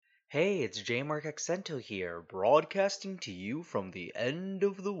Hey, it's J Mark Accento here, broadcasting to you from the end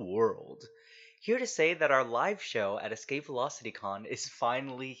of the world. Here to say that our live show at Escape Velocity Con is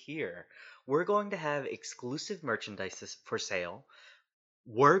finally here. We're going to have exclusive merchandise for sale,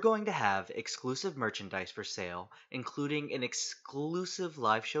 including an exclusive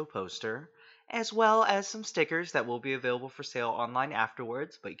live show poster, as well as some stickers that will be available for sale online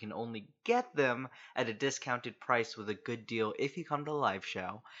afterwards, but you can only get them at a discounted price with a good deal if you come to the live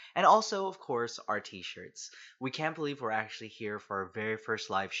show. And also, of course, our t-shirts. We can't believe we're actually here for our very first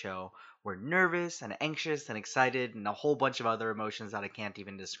live show. We're nervous and anxious and excited and a whole bunch of other emotions that I can't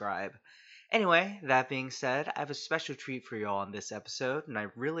even describe. Anyway, that being said, I have a special treat for you all on this episode, and I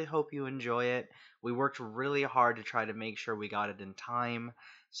really hope you enjoy it. We worked really hard to try to make sure we got it in time.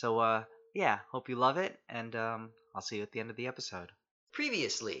 So, yeah, hope you love it, and I'll see you at the end of the episode.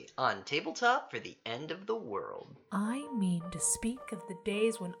 Previously on Tabletop for the End of the World. I mean to speak of the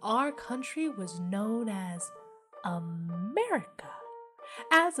days when our country was known as America,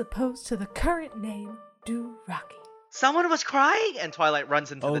 as opposed to the current name, Duraki. Someone was crying, and Twilight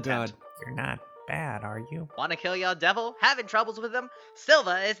runs into Oh the god, tent. you're not bad, are you? Wanna kill your devil? Having troubles with him?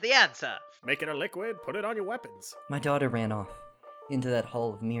 Silver is the answer. Make it a liquid, put it on your weapons. My daughter ran off into that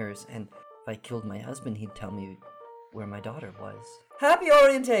hall of mirrors, and if I killed my husband, he'd tell me where my daughter was. Happy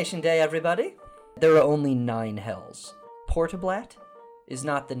Orientation Day, everybody! There are only 9 hells. Portablat is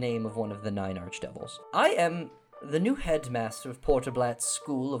not the name of one of the 9 archdevils. I am the new headmaster of Portablat's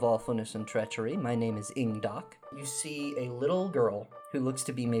School of Awfulness and Treachery. My name is Ingdoc. You see a little girl who looks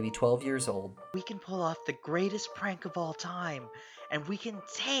to be maybe 12 years old. We can pull off the greatest prank of all time, and we can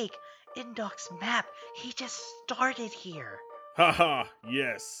take Indoc's map. He just started here. Haha,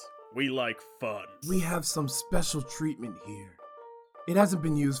 yes. We like fun. We have some special treatment here. It hasn't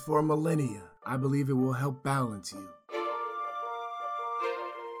been used for a millennia. I believe it will help balance you.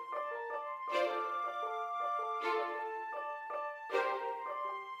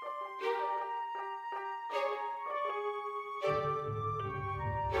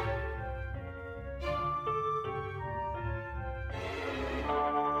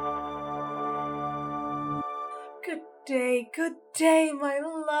 Good day, my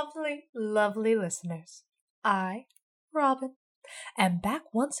lovely listeners. I, Robin, am back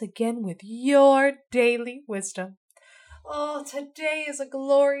once again with your daily wisdom. Oh, today is a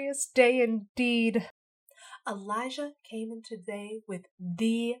glorious day indeed. Elijah came in today with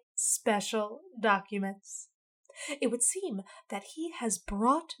the special documents. It would seem that he has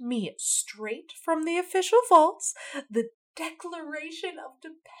brought me straight from the official vaults the Declaration of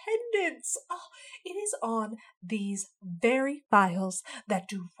Dependence. Oh, it is on these very files that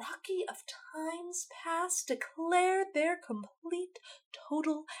Duraki of times past declare their complete,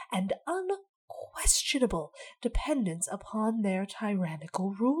 total, and unquestionable dependence upon their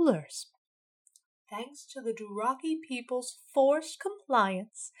tyrannical rulers. Thanks to the Duraki people's forced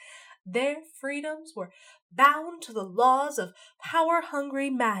compliance, their freedoms were bound to the laws of power-hungry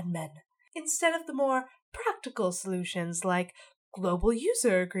madmen, instead of the more practical solutions like global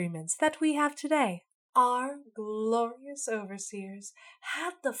user agreements that we have today. Our glorious overseers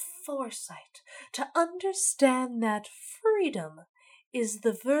had the foresight to understand that freedom is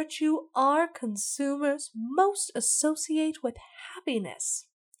the virtue our consumers most associate with happiness.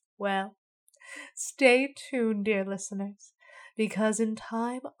 Well, stay tuned, dear listeners, because in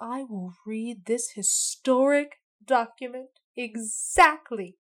time I will read this historic document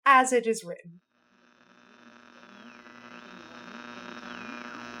exactly as it is written.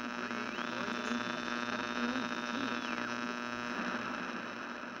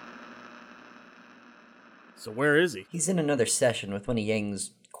 So where is he? He's in another session with one of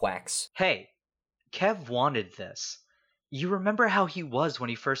Yang's quacks. Hey, Kev wanted this. You remember how he was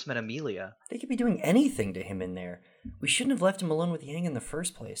when he first met Amelia? They could be doing anything to him in there. We shouldn't have left him alone with Yang in the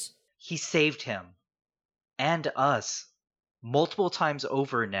first place. He saved him. And us. Multiple times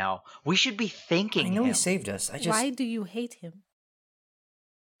over now. We should be thanking him. I know he saved us. Why do you hate him?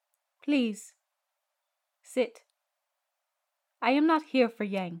 Please, sit. I am not here for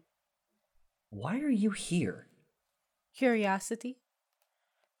Yang. Why are you here? Curiosity.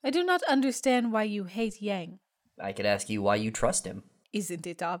 I do not understand why you hate Yang. I could ask you why you trust him. Isn't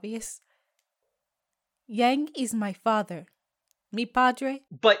it obvious? Yang is my father. Mi padre.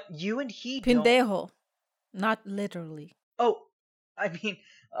 But you and he don't... Pendejo. Not literally. Oh, I mean,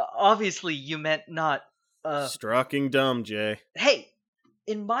 obviously you meant not, Strucking dumb, Jay. Hey,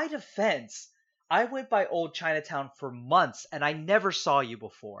 in my defense, I went by Old Chinatown for months and I never saw you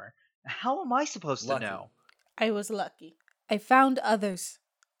before. How am I supposed to know? I was lucky. I found others.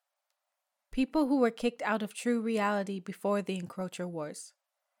 People who were kicked out of true reality before the Encroacher Wars.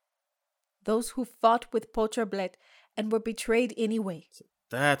 those who fought with Potterblet and were betrayed anyway.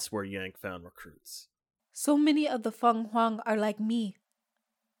 That's where Yang found recruits. So many of the Feng Huang are like me.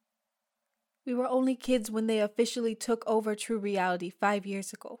 We were only kids when they officially took over True Reality 5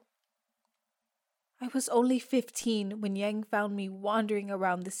 years ago. I was only 15 when Yang found me wandering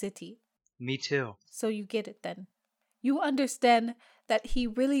around the city. Me too. So you get it then. You understand that he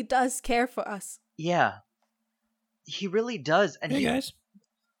really does care for us. Yeah. He really does. And Hey, guys.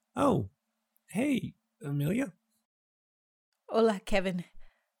 Oh, hey, Amelia. Hola, Kevin.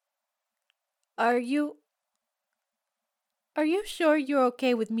 Are you sure you're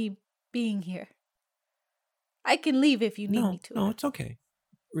okay with me being here? I can leave if you need me to. No, it's okay.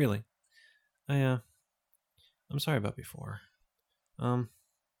 Really. I'm sorry about before. I'm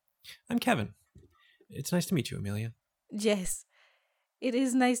Kevin. It's nice to meet you, Amelia. Yes, it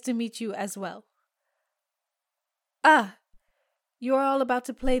is nice to meet you as well. Ah, you're all about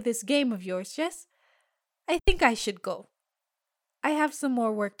to play this game of yours, yes? I think I should go. I have some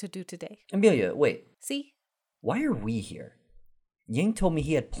more work to do today. Amelia, wait. See? Why are we here? Yang told me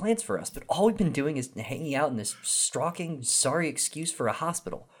he had plans for us, but all we've been doing is hanging out in this stalking, sorry excuse for a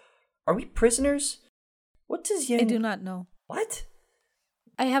hospital. Are we prisoners? What does Yang... I do not know. What?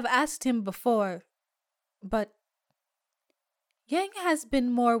 I have asked him before, but Yang has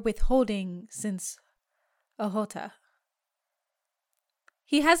been more withholding since Ahota.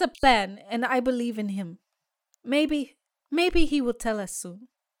 He has a plan, and I believe in him. Maybe he will tell us soon.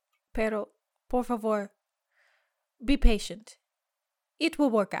 Pero, por favor, be patient. It will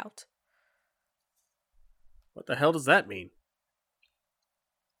work out. What the hell does that mean?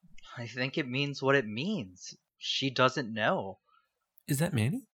 I think it means what it means. She doesn't know. Is that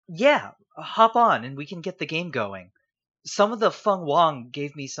Manny? Yeah, hop on and we can get the game going. Some of the Feng Wang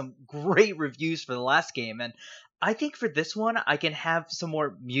gave me some great reviews for the last game, and I think for this one I can have some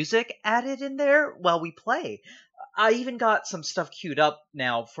more music added in there while we play. I even got some stuff queued up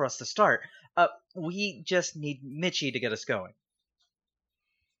now for us to start. We just need Mitchie to get us going.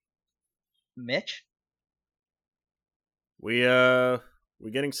 Mitch? We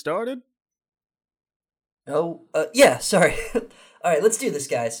getting started? Oh, yeah, sorry. Alright, let's do this,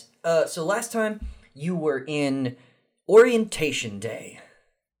 guys. So last time, you were in Orientation Day.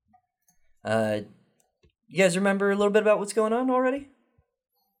 You guys remember a little bit about what's going on already?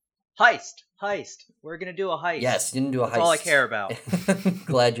 Heist! We're gonna do a heist. Yes, you didn't do a heist. That's all I care about.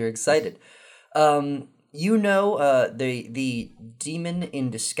 Glad you're excited. The demon in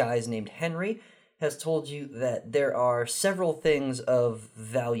disguise named Henry has told you that there are several things of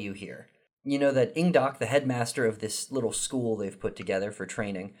value here. You know that Ingdoc, the headmaster of this little school they've put together for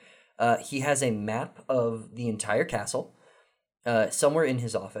training, he has a map of the entire castle somewhere in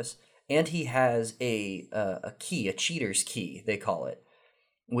his office, and he has a key, a cheater's key, they call it,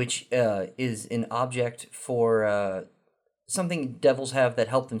 which is an object for something devils have that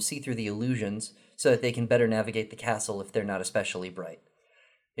help them see through the illusions so that they can better navigate the castle if they're not especially bright.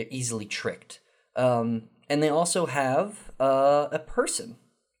 They're easily tricked. And they also have a person,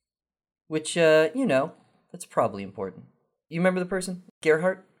 which, that's probably important. You remember the person?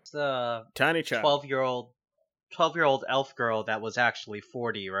 Gerhardt? It's the Tiny child. 12-year-old elf girl that was actually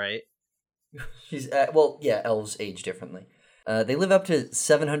 40, right? She's, elves age differently. They live up to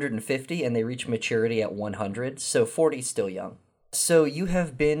 750 and they reach maturity at 100, so 40's still young. So you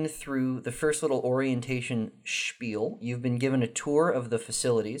have been through the first little orientation spiel. You've been given a tour of the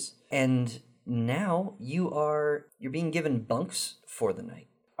facilities, and now you're being given bunks for the night.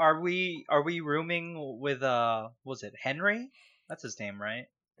 Are we rooming with was it Henry? That's his name, right?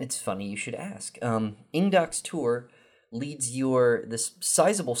 It's funny you should ask. Ingdoc's tour leads this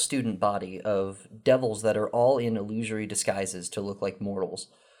sizable student body of devils that are all in illusory disguises to look like mortals,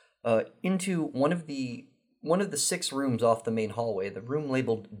 into one of the 6 rooms off the main hallway, the room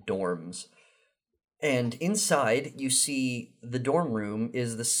labeled dorms. And inside, you see the dorm room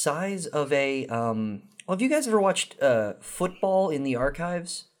is the size of a, have you guys ever watched Football in the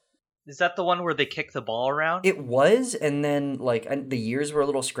Archives? Is that the one where they kick the ball around? It was, and then, the years were a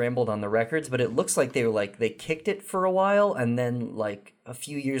little scrambled on the records, but it looks like they kicked it for a while, and then, a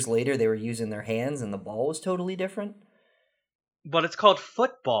few years later, they were using their hands, and the ball was totally different. But it's called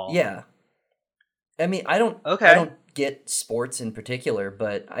football. Yeah. I mean, I don't get sports in particular,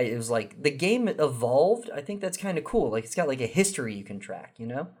 but it was the game evolved. I think that's kind of cool. It's got, a history you can track, you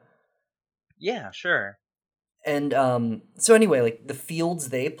know? Yeah, sure. And so anyway, the fields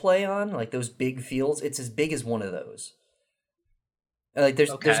they play on, those big fields, it's as big as one of those.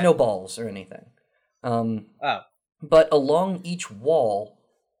 There's no balls or anything. But along each wall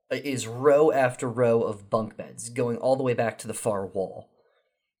is row after row of bunk beds, going all the way back to the far wall.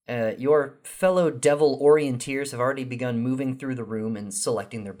 Your fellow devil orienteers have already begun moving through the room and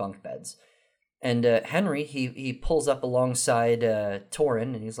selecting their bunk beds. And Henry, he pulls up alongside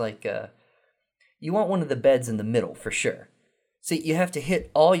Torin, and he's like, you want one of the beds in the middle, for sure. See, you have to hit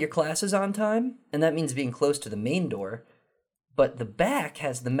all your classes on time, and that means being close to the main door, but the back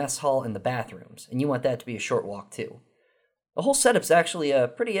has the mess hall and the bathrooms, and you want that to be a short walk, too. The whole setup's actually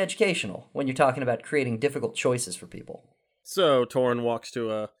pretty educational when you're talking about creating difficult choices for people. So Torin walks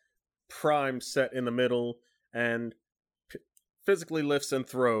to a prime set in the middle and physically lifts and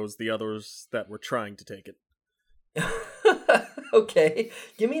throws the others that were trying to take it. Okay,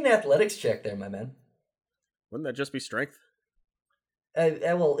 give me an athletics check there, my man. Wouldn't that just be strength?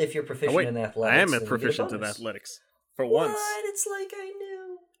 Well, if you're proficient in athletics, I am then you get a proficient in bonus. athletics. For What? once. It's like I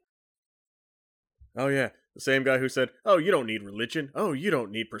knew. Oh yeah, the same guy who said, "Oh, you don't need religion. Oh, you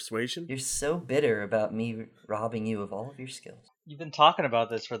don't need persuasion." You're so bitter about me robbing you of all of your skills. You've been talking about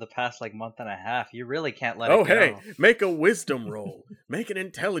this for the past month and a half. You really can't let Oh it go. hey, make a wisdom roll. Make an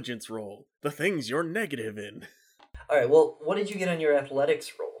intelligence roll. The things you're negative in. All right, well, what did you get on your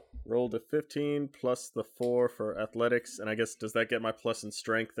athletics roll? Rolled a 15 plus the 4 for athletics, and I guess does that get my plus in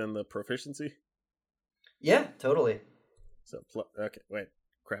strength and the proficiency? Yeah, totally. So, okay, wait.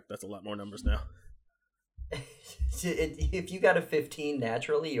 Crap, that's a lot more numbers now. If you got a 15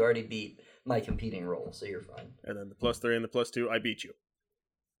 naturally, you already beat my competing roll, so you're fine. And then the plus 3 and the plus 2, I beat you.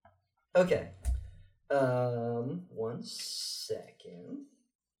 Okay. 1 second.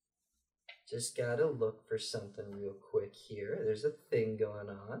 Just gotta look for something real quick here. There's a thing going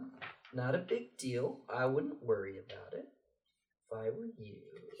on. Not a big deal. I wouldn't worry about it if I were you.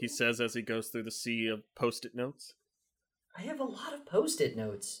 He says as he goes through the sea of post-it notes. I have a lot of post-it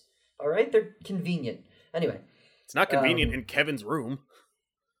notes. All right, they're convenient. Anyway. It's not convenient in Kevin's room.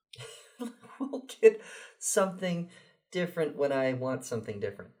 We'll get something different when I want something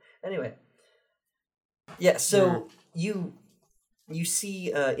different. Anyway. Yeah, so you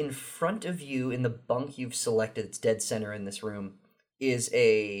see in front of you in the bunk you've selected, it's dead center in this room, is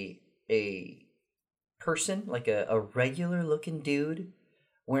a person, like a regular looking dude,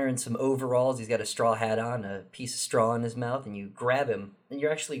 wearing some overalls. He's got a straw hat on, a piece of straw in his mouth, and you grab him, and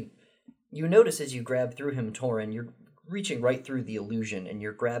you notice as you grab through him, Torin, you're reaching right through the illusion, and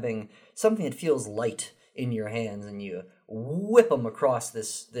you're grabbing something that feels light in your hands, and you whip them across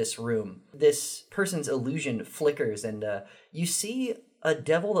this room. This person's illusion flickers, and you see a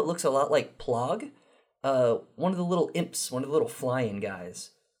devil that looks a lot like Plog, one of the little imps, one of the little flying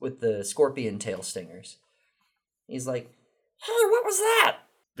guys with the scorpion tail stingers. He's like, "Hey, what was that?"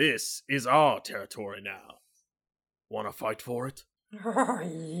 This is our territory now. Wanna fight for it?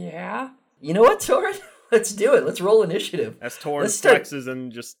 Yeah. You know what, Torin? Let's do it. Let's roll initiative. As Torin flexes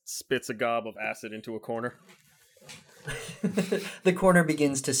and just spits a gob of acid into a corner. The corner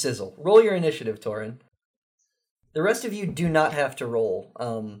begins to sizzle. Roll your initiative, Torin. The rest of you do not have to roll.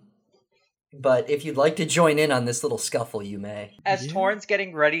 But if you'd like to join in on this little scuffle, you may. As Torin's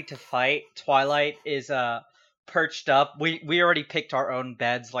getting ready to fight, Twilight is perched up. We already picked our own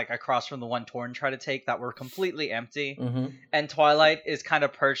beds, across from the one Torin tried to take, that were completely empty. Mm-hmm. And Twilight is kind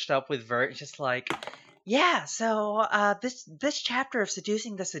of perched up with Vert, just like, yeah, so this chapter of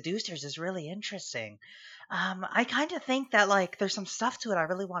Seducing the Seducers is really interesting. I kind of think that there's some stuff to it I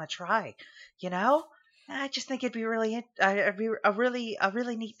really want to try. You know, I just think it'd be really a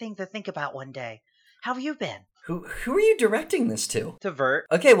really neat thing to think about one day. How have you been? Who are you directing this to? To Vert.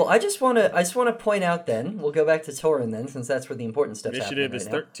 Okay, well, I just want to point out then. We'll go back to Torin then, since that's where the important stuff's Initiative happening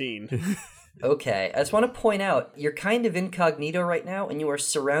is right 13. Okay, I just want to point out, you're kind of incognito right now, and you are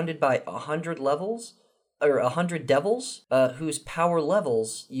surrounded by 100 levels, or 100 devils, whose power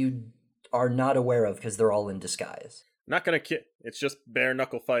levels you are not aware of because they're all in disguise. Not gonna kill. It's just bare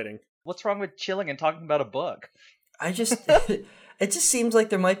knuckle fighting. What's wrong with chilling and talking about a book? It just seems like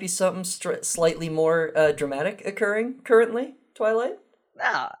there might be something slightly more dramatic occurring currently, Twilight.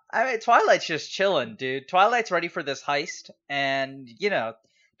 Nah, I mean, Twilight's just chilling, dude. Twilight's ready for this heist, and,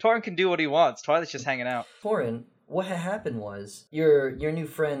 Torin can do what he wants. Twilight's just hanging out. Torin, what had happened was, your new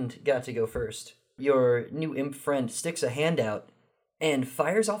friend got to go first. Your new imp friend sticks a hand out and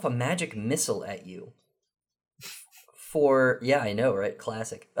fires off a magic missile at you. Yeah, I know, right?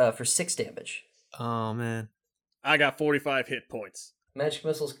 Classic. For 6 damage. Oh, man. I got 45 hit points. Magic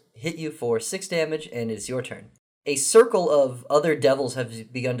missiles hit you for 6 damage, and it's your turn. A circle of other devils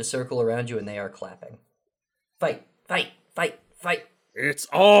have begun to circle around you, and they are clapping. Fight, fight, fight, fight. It's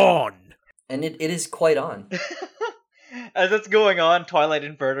on! And it is quite on. As it's going on, Twilight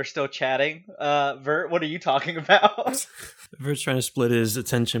and Vert are still chatting. Vert, what are you talking about? Vert's trying to split his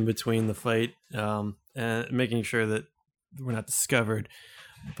attention between the fight and making sure that we're not discovered.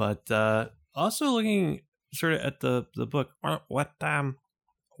 But also looking sort of at the book, what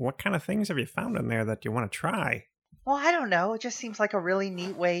kind of things have you found in there that you want to try? Well, I don't know. It just seems like a really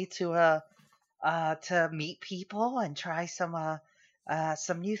neat way to meet people and try some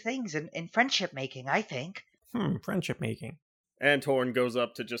new things in friendship making, I think. Friendship making. And Torn goes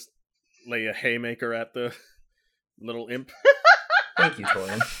up to just lay a haymaker at the little imp. Thank you,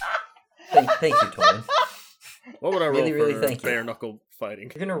 Torin. Thank you, Torin. What would I roll Really, for thank you. bare knuckle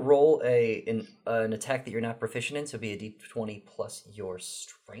fighting? You're gonna roll an attack that you're not proficient in, so it'd be a d20 plus your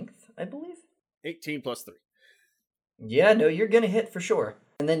strength, I believe. 18 plus 3. Yeah, no, you're gonna hit for sure.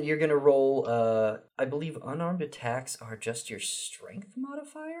 And then you're gonna roll. I believe unarmed attacks are just your strength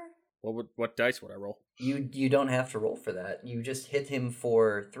modifier. What dice would I roll? You don't have to roll for that. You just hit him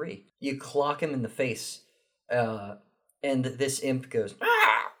for 3. You clock him in the face, and this imp goes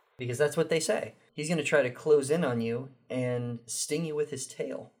ah! Because that's what they say. He's gonna try to close in on you and sting you with his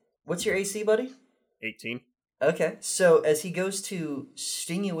tail. What's your AC, buddy? 18. Okay, so as he goes to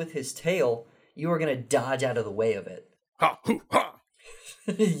sting you with his tail, you are gonna dodge out of the way of it. Ha! Hoo! Ha!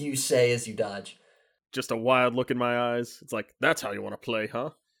 You say as you dodge. Just a wild look in my eyes. It's like, that's how you want to play,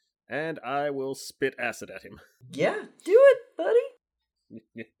 huh? And I will spit acid at him. Yeah, do it, buddy.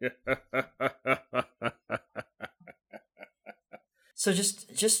 So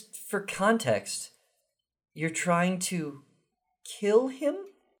just for context, you're trying to kill him?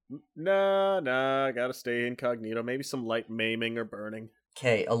 Nah, gotta stay incognito. Maybe some light maiming or burning.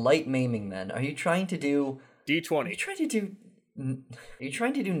 Okay, a light maiming then. Are you trying to do... D20. Are you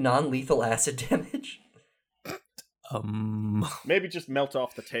trying to do non-lethal acid damage? Maybe just melt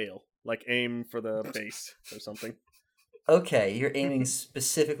off the tail. Like aim for the base or something. Okay, you're aiming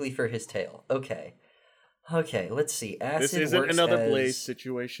specifically for his tail. Okay, let's see. Acid This isn't works another as Blaze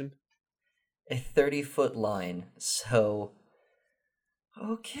situation. a 30-foot line, so...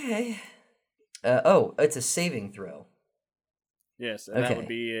 Okay. It's a saving throw. Yes, and that Okay. would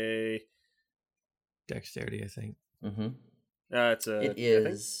be a... Dexterity, I think. Mm-hmm. It It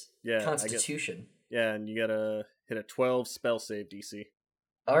is Yeah, Constitution. Yeah, and you gotta hit a 12 spell save DC.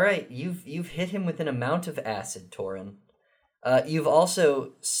 All right, you've hit him with an amount of acid, Torin. You've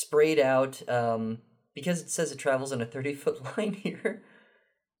also sprayed out, because it says it travels on a 30-foot line here,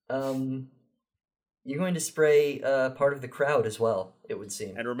 you're going to spray part of the crowd as well, it would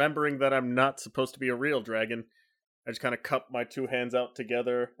seem. And remembering that I'm not supposed to be a real dragon, I just kind of cup my two hands out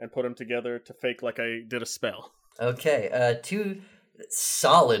together and put them together to fake like I did a spell. Okay, two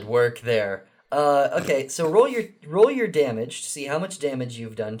solid work there. Okay, so roll your damage to see how much damage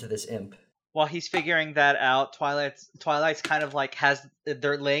you've done to this imp. While he's figuring that out, Twilight's kind of like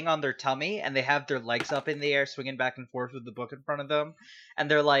they're laying on their tummy and they have their legs up in the air, swinging back and forth with the book in front of them,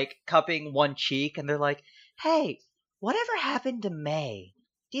 and they're like cupping one cheek, and they're like, "Hey, whatever happened to May?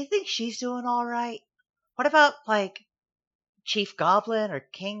 Do you think she's doing all right? What about like Chief Goblin or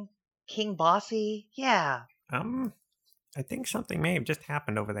King Bossy? Yeah." I think something may have just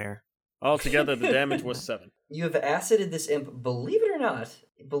happened over there. Altogether, the damage was 7. You have acided this imp, believe it or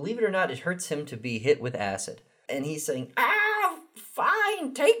not, it hurts him to be hit with acid. And he's saying,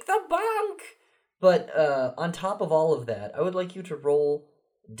 fine, take the bunk! But on top of all of that, I would like you to roll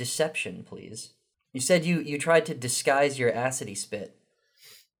deception, please. You said you tried to disguise your acidy spit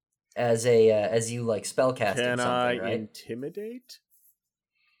as you like spellcasting Can something, I right? intimidate?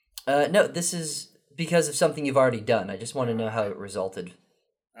 No, this is because of something you've already done. I just want to know how it resulted.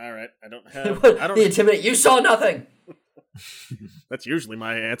 All right, I don't have. The intimidate. You saw nothing. That's usually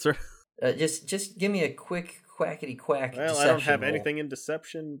my answer. Just give me a quick quackity quack. Well, I don't have anything in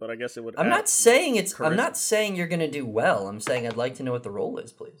deception, but I guess it would. I'm not saying charisma. I'm not saying you're gonna do well. I'm saying I'd like to know what the roll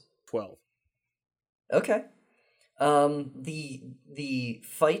is, please. 12. Okay. The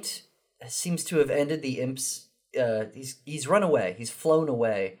fight seems to have ended. The imps. He's run away. He's flown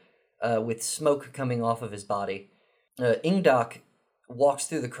away, with smoke coming off of his body. Ingdoc walks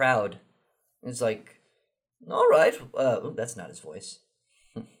through the crowd. It's like, all right. That's not his voice.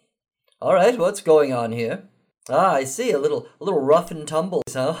 All right, what's going on here? I see a little rough and tumble,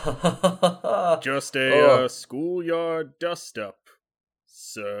 huh? Just a schoolyard dust up,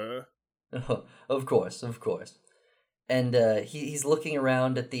 sir. Of course. And he's looking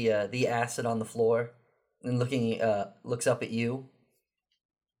around at the acid on the floor, and looks up at you.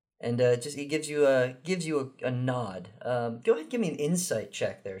 And he gives you a nod. Go ahead and give me an insight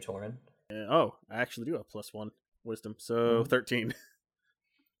check there, Torin. I actually do have +1 wisdom, so 13.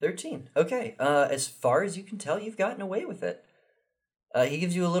 13. Okay. As far as you can tell, you've gotten away with it. He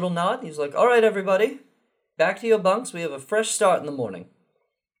gives you a little nod. And he's like, "All right, everybody, back to your bunks. We have a fresh start in the morning.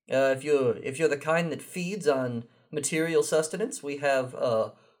 If you're the kind that feeds on material sustenance, we have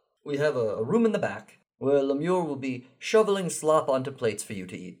a room in the back where Lemure will be shoveling slop onto plates for you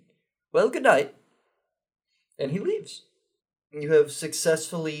to eat. Well, good night. And he leaves. You have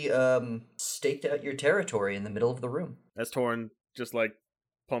successfully staked out your territory in the middle of the room. As Torin just like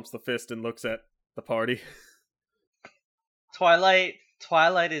pumps the fist and looks at the party. Twilight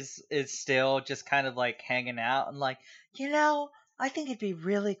is still just kind of like hanging out and like, I think it'd be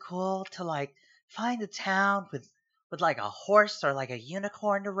really cool to like find a town with like a horse or like a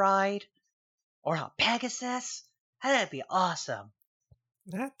unicorn to ride or a Pegasus. That'd be awesome.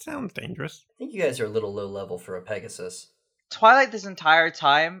 That sounds dangerous. I think you guys are a little low level for a Pegasus. Twilight this entire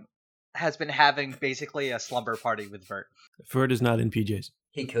time has been having basically a slumber party with Vert. Ferd is not in PJs.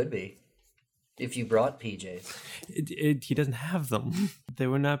 He could be. If you brought PJs. He doesn't have them. They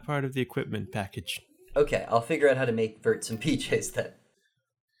were not part of the equipment package. Okay, I'll figure out how to make Vert some PJs then.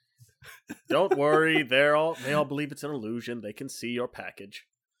 Don't worry, they all believe it's an illusion. They can see your package.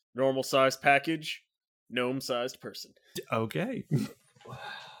 Normal sized package, gnome sized person. Okay.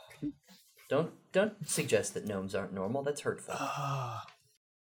 Don't suggest that gnomes aren't normal. That's hurtful. I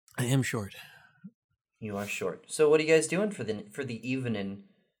am short. You are short. So what are you guys doing for the evening?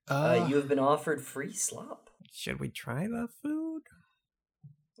 You have been offered free slop. Should we try the food?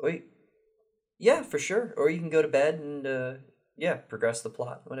 Wait. Yeah, for sure. Or you can go to bed and progress the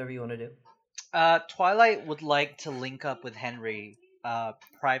plot. Whatever you want to do. Twilight would like to link up with Henry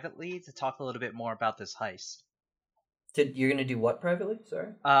privately to talk a little bit more about this heist. You're going to do what privately? Sorry?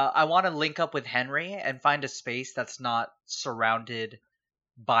 I want to link up with Henry and find a space that's not surrounded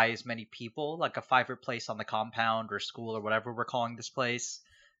by as many people, like a favorite place on the compound or school or whatever we're calling this place,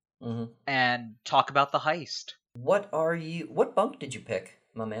 and talk about the heist. What bunk did you pick,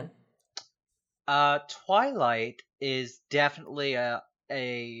 my man? Twilight is definitely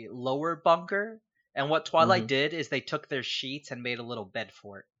a lower bunker, and what Twilight did is they took their sheets and made a little bed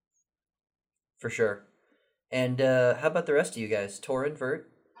for it. For sure. And how about the rest of you guys? Torin, Vert,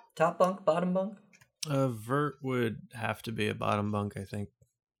 top bunk, bottom bunk? Vert would have to be a bottom bunk, I think.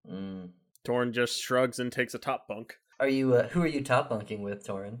 Torin just shrugs and takes a top bunk. Are you? Who are you top bunking with,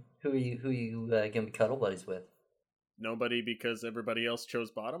 Torin? Who are you gonna be cuddle buddies with? Nobody, because everybody else chose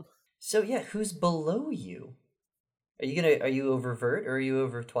bottom. So yeah, who's below you? Are you over Vert or are you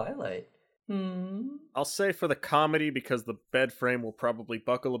over Twilight? I'll say for the comedy, because the bed frame will probably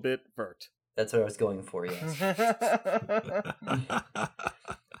buckle a bit, Vert. That's what I was going for, yes.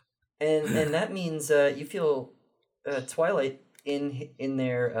 and that means you feel Twilight in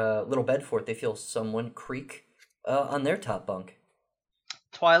their little bed fort. They feel someone creak on their top bunk.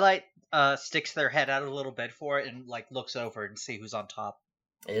 Twilight sticks their head out of the little bed fort and like looks over and see who's on top.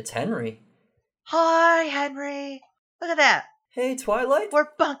 It's Henry. Hi, Henry. Look at that. Hey, Twilight. We're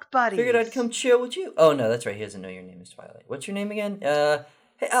bunk buddies. Figured I'd come chill with you. Oh no, that's right. He doesn't know your name is Twilight. What's your name again?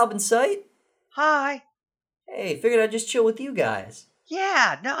 Hey, Albin Sight. Hi. Hey, figured I'd just chill with you guys.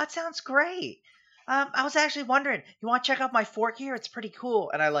 Yeah, no, it sounds great. I was actually wondering, you want to check out my fort here? It's pretty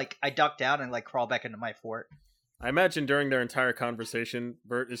cool. And I duck down and like crawl back into my fort. I imagine during their entire conversation,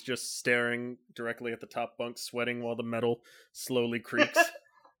 Bert is just staring directly at the top bunk, sweating while the metal slowly creaks.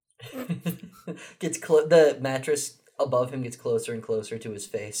 The mattress above him gets closer and closer to his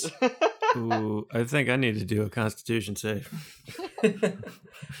face. Ooh, I think I need to do a Constitution save.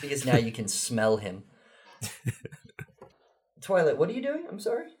 Because now you can smell him. Twilight, what are you doing? I'm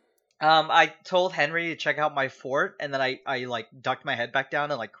sorry? I told Henry to check out my fort, and then I like ducked my head back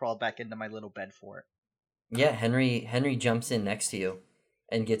down and like crawled back into my little bed fort. Yeah, Henry jumps in next to you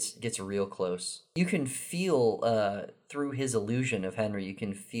and gets real close. You can feel through his illusion of Henry, you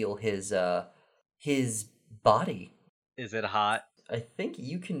can feel his body. Is it hot? I think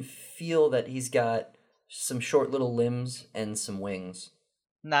you can feel that he's got some short little limbs and some wings.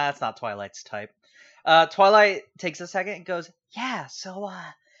 Nah, that's not Twilight's type. Twilight takes a second and goes, yeah, so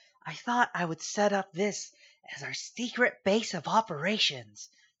I thought I would set up this as our secret base of operations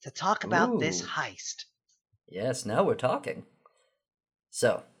to talk about this heist. Yes, now we're talking.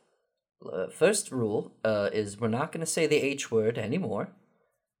 So, first rule is we're not going to say the H word anymore.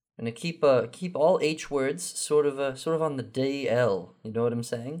 We're going to keep all H words sort of on the DL. You know what I'm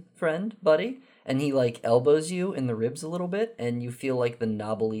saying, friend, buddy? And he like elbows you in the ribs a little bit, and you feel like the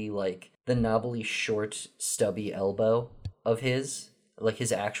knobbly short stubby elbow of his, like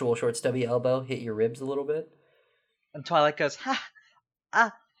his actual short stubby elbow, hit your ribs a little bit. And Twilight goes,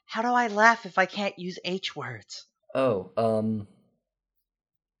 how do I laugh if I can't use H words? Oh,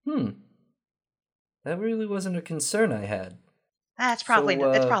 that really wasn't a concern I had. It's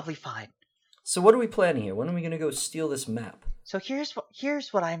probably fine. So what are we planning here? When are we gonna go steal this map? So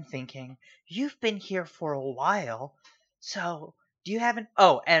here's what I'm thinking. You've been here for a while, so do you have an?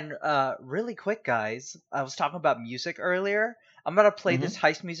 Oh, and really quick, guys. I was talking about music earlier. I'm gonna play this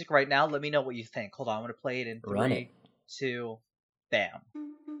heist music right now. Let me know what you think. Hold on, I'm gonna play it in Run 3, 2, bam.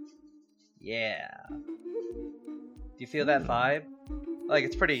 Yeah. Do you feel that vibe? Like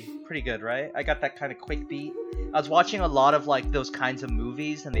it's pretty good, right? I got that kind of quick beat. I was watching a lot of like those kinds of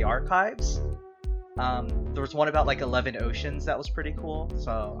movies in the archives. There was one about like 11 Oceans that was pretty cool.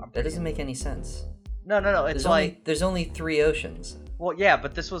 So that doesn't make any sense. No. It's there's only 3 oceans. Well, yeah,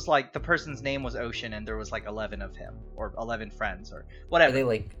 but this was like the person's name was Ocean, and there was like 11 of him, or 11 friends, or whatever.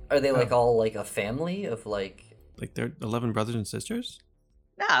 Are they like all like a family of like? Like they're 11 brothers and sisters?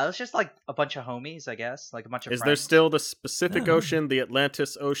 Nah, it was just like a bunch of homies, I guess, like a bunch of. Is friends. there still the Pacific Ocean, the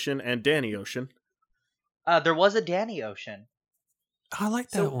Atlantis Ocean, and Danny Ocean? There was a Danny Ocean. I like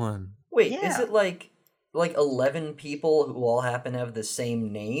that one. Wait, Yeah. is it like 11 people who all happen to have the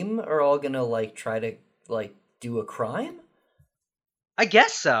same name are all gonna like try to like do a crime? I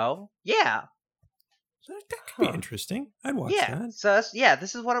guess so. Yeah. That could be interesting. I'd watch Yeah. that. So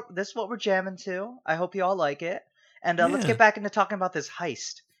this is what we're jamming to. I hope you all like it. And let's Yeah. get back into talking about this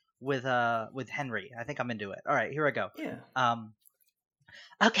heist with Henry. I think I'm into it. All right, here I go. Yeah.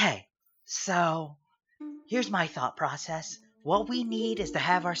 Okay. So here's my thought process. What we need is to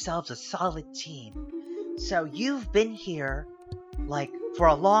have ourselves a solid team. So you've been here like for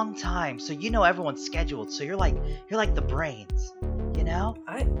a long time, so you know everyone's scheduled. So you're like the brains, you know?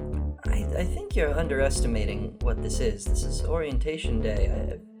 I think you're underestimating what this is. This is orientation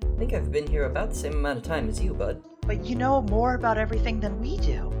day. I think I've been here about the same amount of time as you, bud. But you know more about everything than we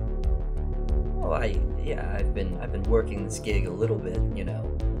do. Well, I've been working this gig a little bit, you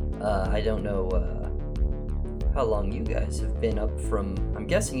know. I don't know how long you guys have been up from. I'm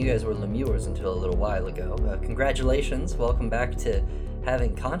guessing you guys were Lemures until a little while ago. Congratulations, welcome back to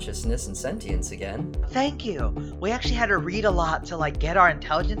having consciousness and sentience again. Thank you. We actually had to read a lot to like get our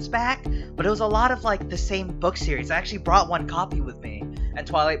intelligence back, but it was a lot of like the same book series. I actually brought one copy with me, and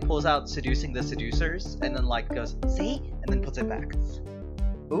Twilight pulls out Seducing the Seducers, and then like goes, see? And then puts it back.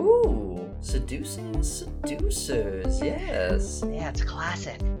 Ooh, Seducing the Seducers, yes. Yeah, it's a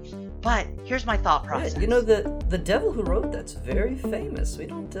classic. But here's my thought process. Yeah, you know the devil who wrote that's very famous. We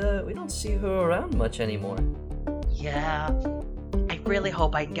don't see her around much anymore. Yeah. I really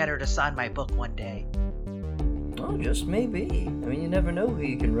hope I can get her to sign my book one day. Oh, just maybe. I mean, you never know who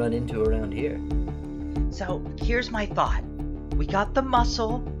you can run into around here. So here's my thought. We got the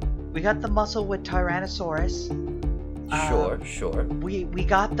muscle with Tyrannosaurus. Sure. We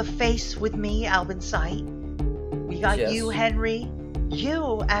got the face with me, Albin Sight. We got you, Henry.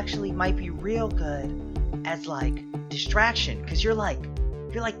 You actually might be real good as like distraction, because you're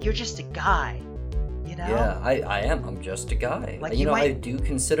just a guy, you know? Yeah, I am. I'm just a guy. Like, I do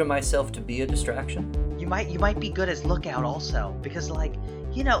consider myself to be a distraction. You might be good as lookout also, because like,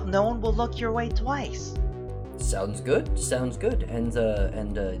 you know, no one will look your way twice. Sounds good. And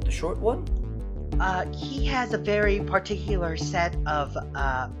the short one? He has a very particular set of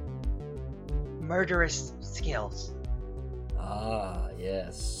murderous skills. Ah,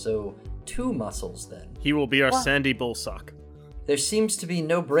 yes. So 2 muscles then. He will be our What? Sandy Bullsock. There seems to be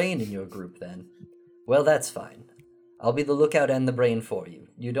no brain in your group then. Well, that's fine. I'll be the lookout and the brain for you.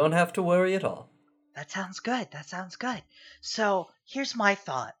 You don't have to worry at all. That sounds good. So here's my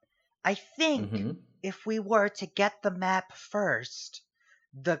thought. I think if we were to get the map first,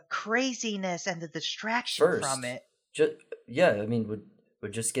 the craziness and the distraction from it. We're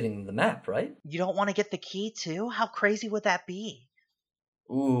just getting the map, right? You don't want to get the key too? How crazy would that be?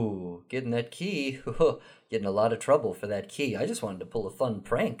 Ooh, getting that key. Getting a lot of trouble for that key. I just wanted to pull a fun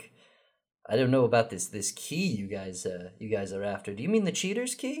prank. I don't know about this key you guys are after. Do you mean the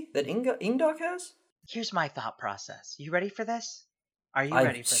cheater's key that Ingdok has? Here's my thought process. You ready for this? Are you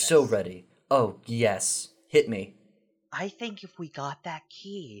ready for this? I'm so ready. Oh, yes. Hit me. I think if we got that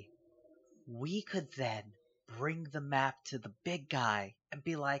key, we could then bring the map to the big guy and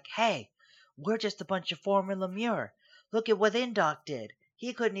be like, hey, we're just a bunch of former Lemure. Look at what Indok did.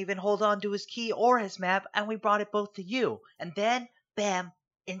 He couldn't even hold on to his key or his map, and we brought it both to you. And then, bam,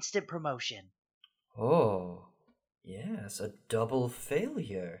 instant promotion. Oh, yes, a double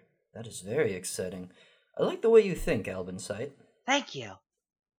failure. That is very exciting. I like the way you think, Albin Sight. Thank you.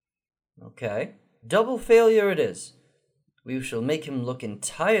 Okay, double failure it is. We shall make him look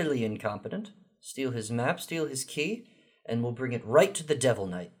entirely incompetent, steal his map, steal his key, and we'll bring it right to the Devil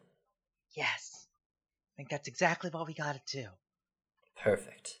Knight. Yes. I think that's exactly what we gotta do.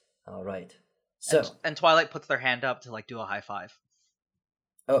 Perfect. All right. So. And Twilight puts their hand up to like do a high five.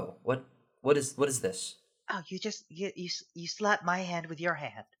 Oh, what? What is this? Oh, you slap my hand with your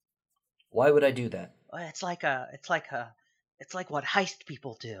hand. Why would I do that? It's like what heist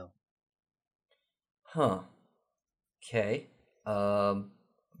people do. Huh. Okay.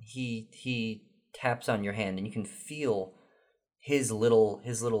 He taps on your hand, and you can feel his little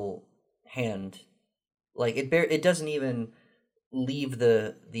hand, like it doesn't even leave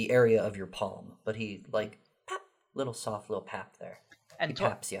the area of your palm, but he like pap, little soft little pap there. And he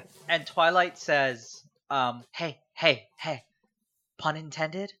taps you. And Twilight says, hey, pun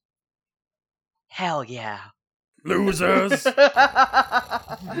intended? Hell yeah. Losers!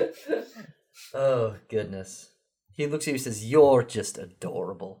 Oh goodness. He looks at you and says, "You're just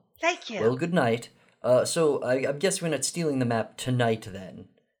adorable." Thank you. Well, good night. So I guess we're not stealing the map tonight then.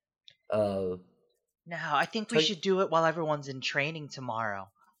 No, I think we should do it while everyone's in training tomorrow.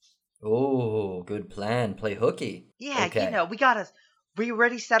 Oh, good plan. Play hooky. Yeah, okay. We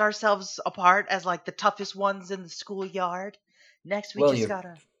already set ourselves apart as like the toughest ones in the schoolyard. Next, we just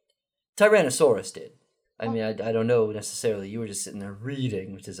gotta. Tyrannosaurus did. I mean, I don't know necessarily. You were just sitting there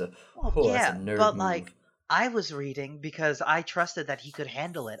reading, which is that's a nerd but move. like I was reading because I trusted that he could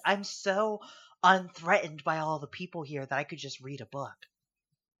handle it. I'm so unthreatened by all the people here that I could just read a book.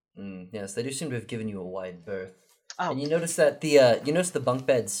 Yes, they do seem to have given you a wide berth. Oh, And you notice that the bunk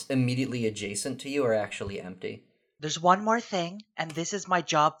beds immediately adjacent to you are actually empty. there's one more thing, and this is my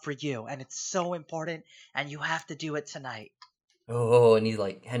job for you, and it's so important, and you have to do it tonight. Oh, and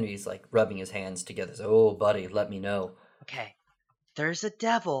Henry's like rubbing his hands together. So, oh, buddy, let me know. Okay. There's a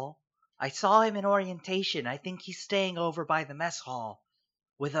devil. I saw him in orientation. I think he's staying over by the mess hall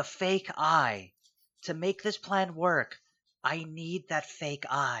with a fake eye. To make this plan work, I need that fake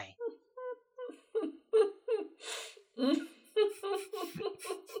eye.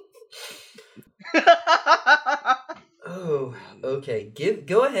 Oh, okay.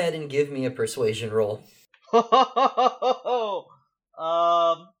 Go ahead and give me a persuasion roll.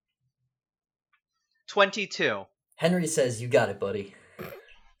 22. Henry says, "You got it, buddy."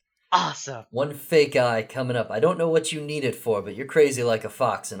 Awesome. One fake eye coming up. I don't know what you need it for, but you're crazy like a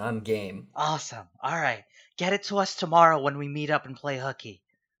fox, and I'm game. Awesome. All right. Get it to us tomorrow when we meet up and play hooky.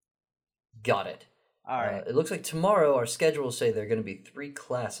 Got it. All right. It looks like tomorrow our schedule will say there are going to be 3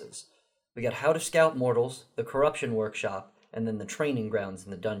 classes. We got How to Scout Mortals, the Corruption Workshop, and then the Training Grounds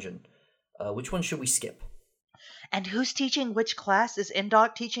in the Dungeon. Which one should we skip? And who's teaching which class? Is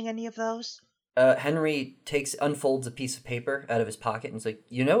Indog teaching any of those? Henry unfolds a piece of paper out of his pocket and is like,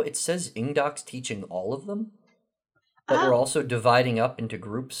 it says Ingdoc's teaching all of them, but we're also dividing up into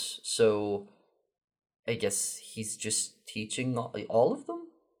groups, so I guess he's just teaching all of them?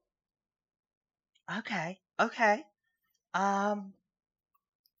 Okay.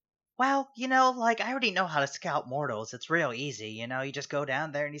 Well, I already know how to scout mortals. It's real easy, you just go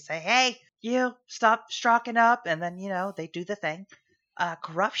down there and you say, hey, you, stop stalking up, and then, they do the thing.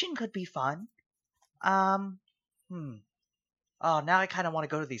 Corruption could be fun. Oh, now I kind of want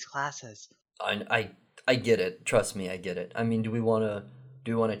to go to these classes. I get it. Trust me, I get it. I mean, do you want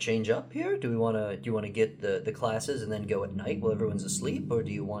to change up here? Do you want to get the classes and then go at night while everyone's asleep, or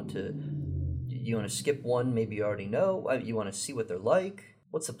do you want to skip one? Maybe you already know. You want to see what they're like.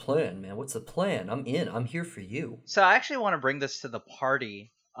 What's the plan, man? What's the plan? I'm in. I'm here for you. So I actually want to bring this to the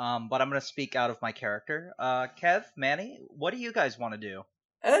party, but I'm going to speak out of my character. Kev, Manny, what do you guys want to do?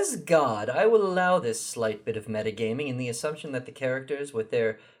 As God, I will allow this slight bit of metagaming in the assumption that the characters with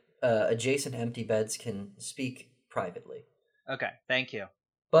their adjacent empty beds can speak privately. Okay, thank you.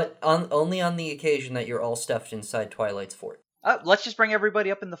 But only on the occasion that you're all stuffed inside Twilight's fort. Let's just bring everybody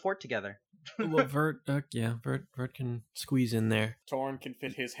up in the fort together. Well, Vert can squeeze in there. Torn can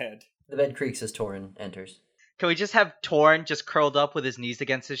fit his head. The bed creaks as Torin enters. Can we just have Torn just curled up with his knees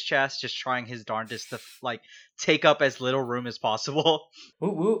against his chest, just trying his darndest to, take up as little room as possible?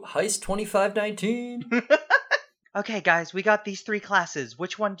 Woo woo, Heist 2519! Okay, guys, we got these 3 classes.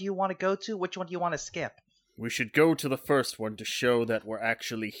 Which one do you want to go to? Which one do you want to skip? We should go to the first one to show that we're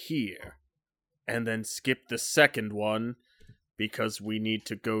actually here. And then skip the second one, because we need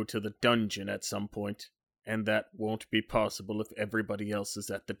to go to the dungeon at some point. And that won't be possible if everybody else is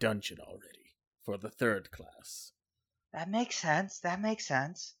at the dungeon already. For the 3rd class. That makes sense.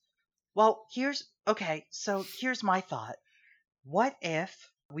 Well, here's my thought. What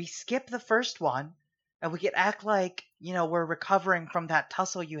if we skip the first one, and we could act like, we're recovering from that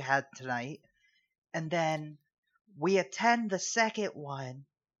tussle you had tonight, and then we attend the second one,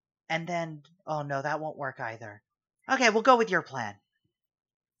 and then, oh no, that won't work either. Okay, we'll go with your plan.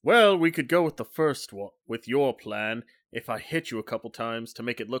 Well, we could go with the first one, with your plan, if I hit you a couple times to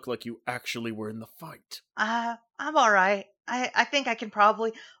make it look like you actually were in the fight. I'm alright. I think I can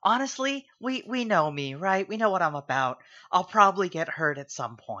probably honestly, we know me, right? We know what I'm about. I'll probably get hurt at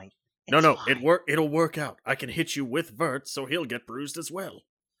some point. It's No, fine. it'll work out. I can hit you with Vert, so he'll get bruised as well.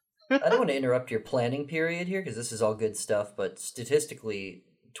 I don't want to interrupt your planning period here because this is all good stuff, but statistically,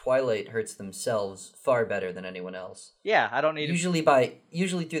 Twilight hurts themselves far better than anyone else. Yeah, I don't need Usually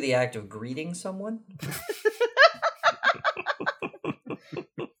through the act of greeting someone.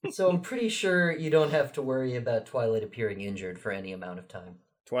 So I'm pretty sure you don't have to worry about Twilight appearing injured for any amount of time.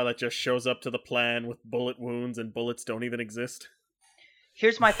 Twilight just shows up to the plan with bullet wounds, and bullets don't even exist.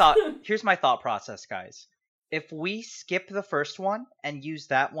 Here's my thought process, guys. If we skip the first one and use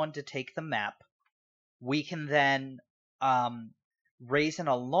that one to take the map, we can then raise an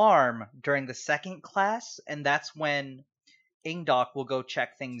alarm during the second class, and that's when Ingdoc will go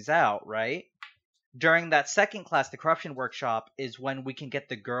check things out, right? During that second class, the corruption workshop is when we can get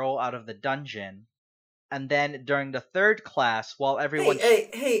the girl out of the dungeon. And then during the third class, while everyone...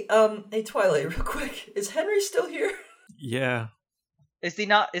 Hey, Twilight, real quick. Is Henry still here? Yeah.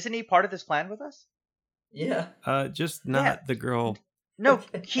 Isn't he part of this plan with us? Yeah. Just not the girl. No,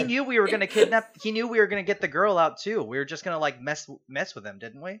 he knew we were gonna kidnap. He knew we were gonna get the girl out too. We were just gonna like mess with him,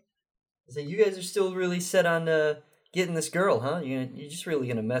 didn't we? So you guys are still really set on getting this girl, huh? You're just really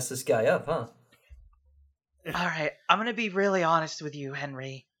gonna mess this guy up, huh? All right, I'm gonna be really honest with you,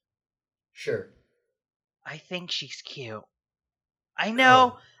 Henry. Sure. I think she's cute. I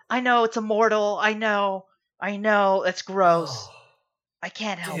know it's immortal. I know, it's gross. Oh, I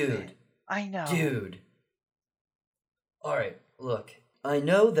can't help it. I know. Dude. Alright, look. I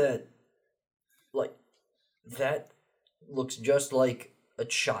know that, like, that looks just like a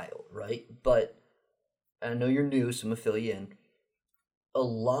child, right? But I know you're new, so I'm gonna fill you in. A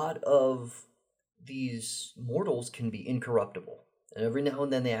lot of these mortals can be incorruptible. And every now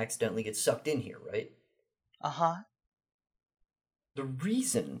and then they accidentally get sucked in here, right? Uh-huh. The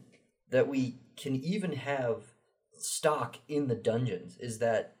reason that we can even have stock in the dungeons is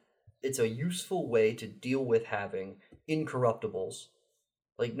that it's a useful way to deal with having incorruptibles.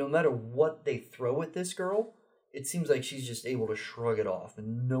 Like, no matter what they throw at this girl, it seems like she's just able to shrug it off,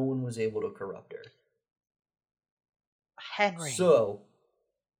 and no one was able to corrupt her. Henry. So,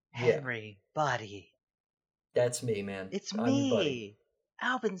 Henry, buddy. That's me, man. It's I'm your buddy. me,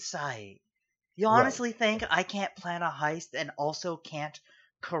 Albinsight. You honestly think I can't plan a heist and also can't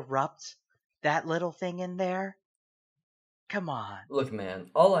corrupt that little thing in there? Come on. Look, man,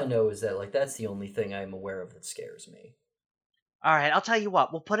 all I know is that, like, that's the only thing I'm aware of that scares me. Alright, I'll tell you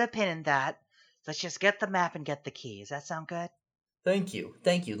what. We'll put a pin in that. Let's just get the map and get the key. Does that sound good? Thank you.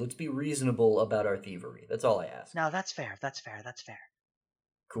 Let's be reasonable about our thievery. That's all I ask. No, that's fair.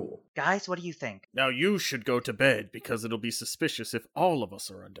 Cool. Guys, what do you think? Now you should go to bed, because it'll be suspicious if all of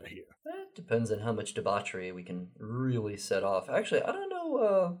us are under here. It depends on how much debauchery we can really set off. Actually, I don't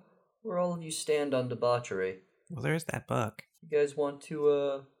know where all of you stand on debauchery. Well, there's that book. You guys want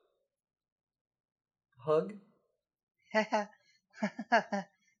to, hug?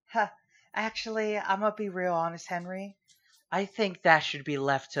 Actually, I'm gonna be real honest, Henry. I think that should be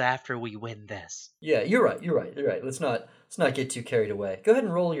left to after we win this. Yeah, you're right. Let's not get too carried away. Go ahead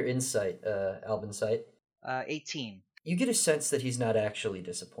and roll your insight, Albinsight. 18. You get a sense that he's not actually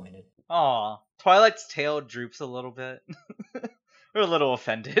disappointed. Aw, Twilight's tail droops a little bit. We're a little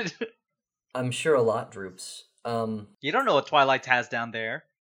offended. I'm sure a lot droops. You don't know what Twilight has down there.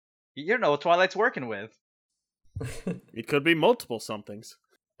 You don't know what Twilight's working with. It could be multiple somethings.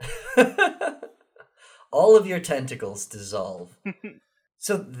 All of your tentacles dissolve.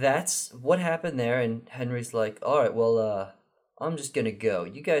 So that's what happened there, and Henry's like, alright, well, I'm just gonna go.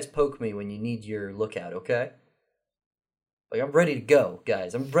 You guys poke me when you need your lookout, okay? Like, I'm ready to go,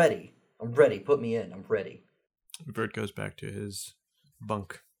 guys. I'm ready. Put me in. I'm ready. Vert goes back to his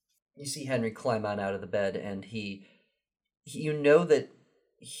bunk. You see Henry climb on out of the bed, and you know that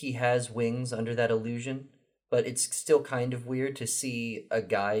he has wings under that illusion, but it's still kind of weird to see a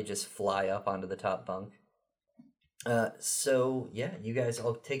guy just fly up onto the top bunk. So, yeah, you guys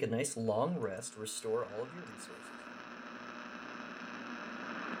all take a nice long rest, restore all of your resources.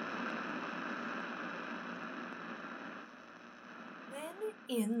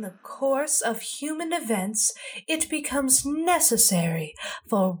 In the course of human events, it becomes necessary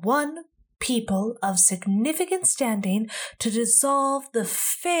for one people of significant standing to dissolve the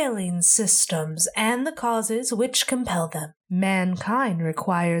failing systems and the causes which compel them. Mankind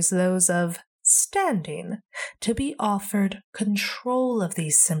requires those of standing to be offered control of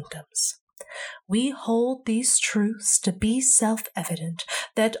these symptoms. We hold these truths to be self-evident,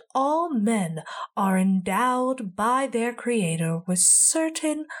 that all men are endowed by their Creator with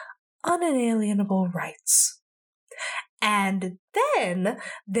certain unalienable rights, And then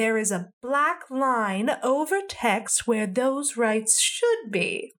there is a black line over text where those rights should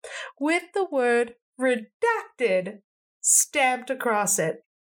be, with the word redacted stamped across it.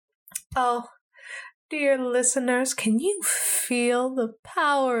 Oh, dear listeners, can you feel the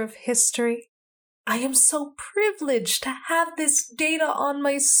power of history? I am so privileged to have this data on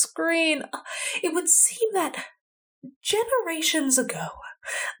my screen. It would seem that generations ago,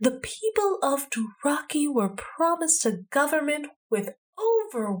 the people of Duraki were promised a government with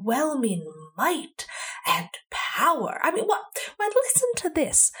overwhelming might and power. I mean, what? Well, listen to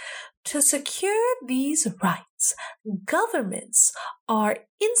this. To secure these rights, governments are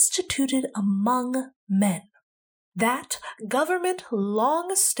instituted among men. That government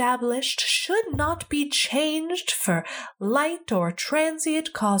long established should not be changed for light or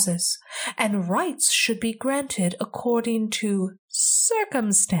transient causes, and rights should be granted according to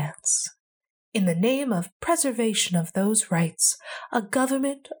circumstance. In the name of preservation of those rights, a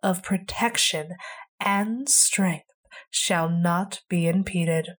government of protection and strength shall not be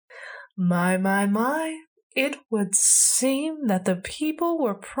impeded. My. It would seem that the people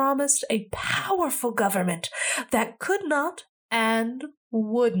were promised a powerful government that could not and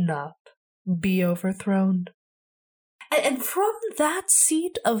would not be overthrown. And from that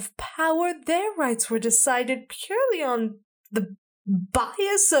seat of power, their rights were decided purely on the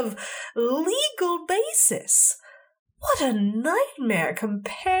bias of legal basis. What a nightmare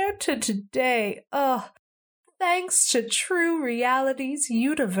compared to today. Thanks to True Reality's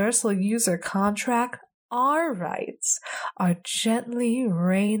universal user contract, our rights are gently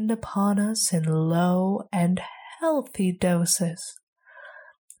rained upon us in low and healthy doses,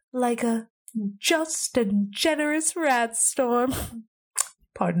 like a just and generous rat storm.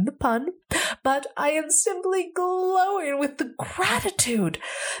 Pardon the pun, but I am simply glowing with the gratitude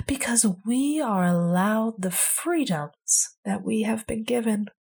because we are allowed the freedoms that we have been given.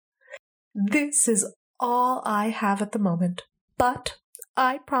 This is all I have at the moment, but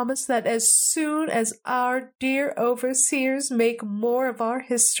I promise that as soon as our dear overseers make more of our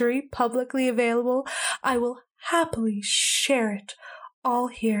history publicly available, I will happily share it all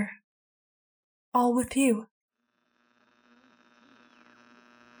here, all with you.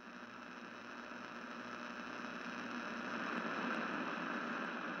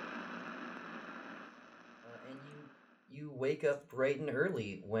 And you wake up bright and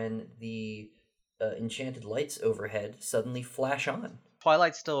early when the enchanted lights overhead suddenly flash on.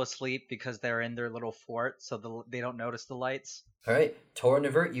 Twilight's still asleep because they're in their little fort, so they don't notice the lights. All right, Tor and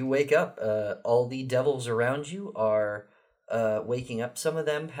Avert, you wake up. All the devils around you are waking up. Some of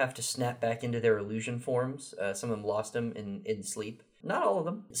them have to snap back into their illusion forms. Some of them lost them in sleep. Not all of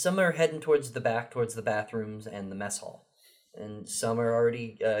them. Some are heading towards the back, towards the bathrooms and the mess hall. And some are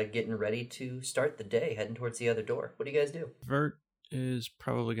already getting ready to start the day, heading towards the other door. What do you guys do? Vert is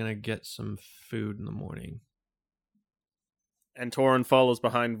probably going to get some food in the morning. And Torin follows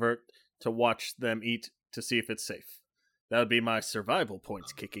behind Vert to watch them eat to see if it's safe. That would be my survival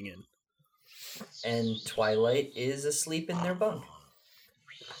points kicking in. And Twilight is asleep in their bunk.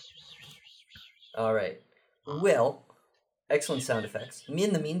 All right. Well, excellent sound effects.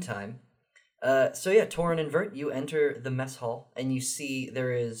 In the meantime, Torin and Vert, you enter the mess hall, and you see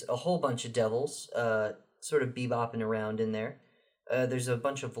there is a whole bunch of devils sort of bebopping around in there. There's a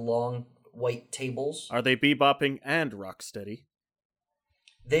bunch of long white tables. Are they bebopping and rocksteady?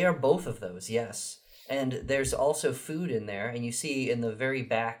 They are both of those, yes. And there's also food in there, and you see in the very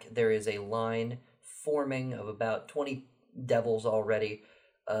back there is a line forming of about 20 devils already.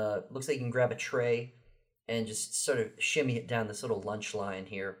 Looks like you can grab a tray and just sort of shimmy it down this little lunch line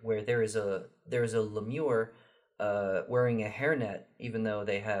here, where there is a lemure wearing a hairnet, even though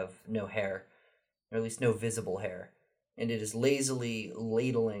they have no hair, or at least no visible hair. And it is lazily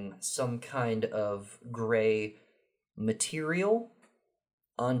ladling some kind of gray material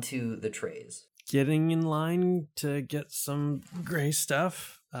onto the trays. Getting in line to get some gray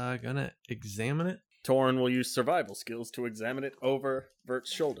stuff. Gonna examine it. Torin will use survival skills to examine it over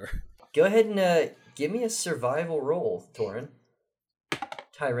Vert's shoulder. Go ahead and give me a survival roll, Torin.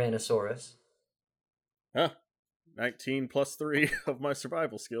 Tyrannosaurus. 19 plus 3 of my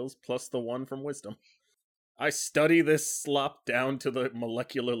survival skills, plus the 1 from wisdom. I study this slop down to the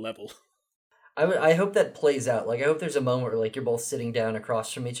molecular level. I hope that plays out. Like, I hope there's a moment where, like, you're both sitting down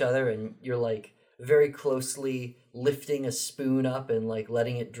across from each other and you're, like, very closely lifting a spoon up and, like,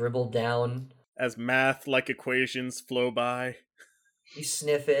 letting it dribble down. As math-like equations flow by. You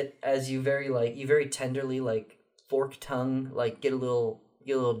sniff it as you very tenderly, like, fork tongue, like, get a little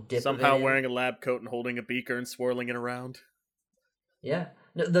dip Somehow of it wearing a lab coat and holding a beaker and swirling it around. Yeah.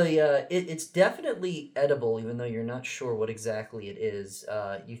 No, it's definitely edible, even though you're not sure what exactly it is.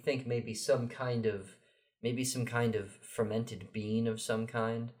 You think maybe some kind of fermented bean of some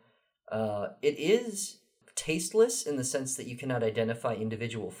kind. It is tasteless in the sense that you cannot identify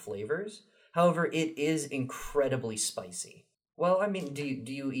individual flavors. However, it is incredibly spicy. Well, I mean, do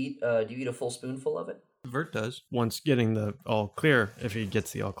you eat a full spoonful of it? Vert does. Once getting the all clear, if he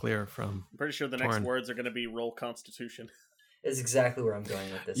gets the all clear from I'm pretty sure the Torn. next words are going to be roll Constitution. Is exactly where I'm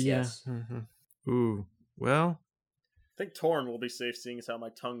going with this. Yes. Ooh. Well, I think Torn will be safe, seeing as how my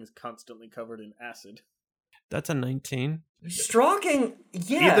tongue is constantly covered in acid. that's a 19. Stroking.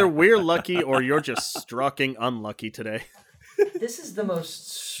 Yeah. Either we're lucky or you're just stroking unlucky today. This is the most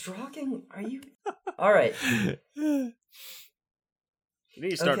stroking. Are you? All right. You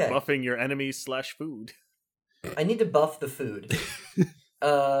need to start Okay. buffing your enemies / food. I need to buff the food.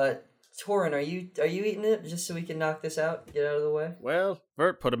 Torin, are you eating it just so we can knock this out? Get out of the way. Well,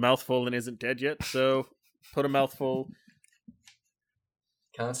 Vert put a mouthful and isn't dead yet, so put a mouthful.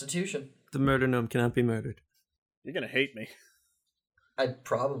 Constitution. The murder gnome cannot be murdered. You're going to hate me. I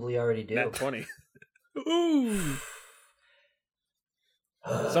probably already do. Nat 20. Ooh.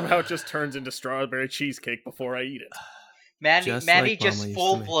 Somehow it just turns into strawberry cheesecake before I eat it. Mandy Just like Mama just used to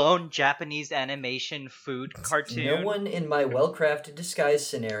full make. blown Japanese animation food cartoon. No one in my well-crafted disguise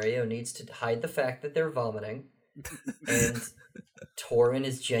scenario needs to hide the fact that they're vomiting. And Torin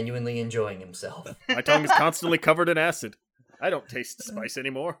is genuinely enjoying himself. My tongue is constantly covered in acid. I don't taste spice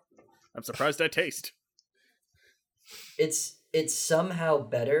anymore. I'm surprised I taste. It's somehow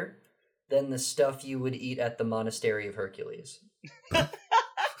better than the stuff you would eat at the Monastery of Hercules.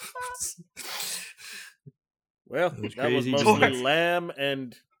 Well, Those that was crazy mostly dogs. lamb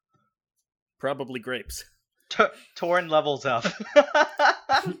and probably grapes. Torn levels up.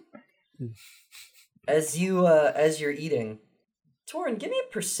 As you're eating, Torin, give me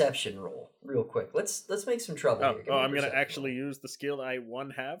a perception roll real quick. Let's make some trouble here. Give me a I'm going to perception actually roll. use the skill I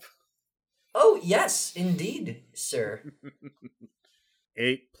have. Oh, yes, indeed, sir.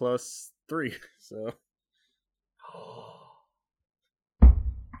 8 plus 3, so...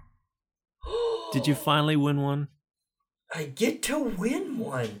 Did you finally win one? I get to win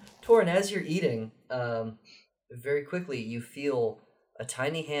one. Torin, as you're eating, very quickly you feel a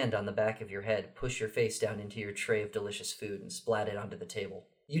tiny hand on the back of your head push your face down into your tray of delicious food and splat it onto the table.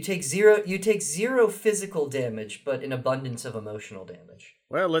 You take zero physical damage, but an abundance of emotional damage.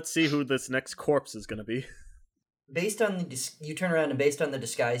 Well, let's see who this next corpse is going to be. Based on you turn around and based on the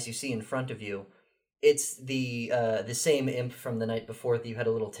disguise you see in front of you, it's the same imp from the night before that you had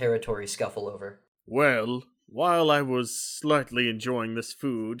a little territory scuffle over. Well, while I was slightly enjoying this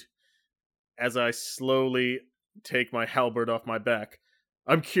food, as I slowly take my halberd off my back,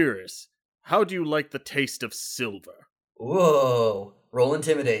 I'm curious, how do you like the taste of silver? Whoa! Roll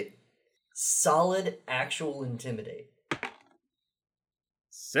Intimidate. Solid, actual Intimidate.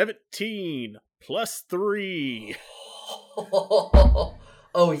 17 plus 3.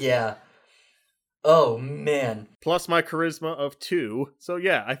 Oh, yeah. Oh, man. Plus my charisma of 2, so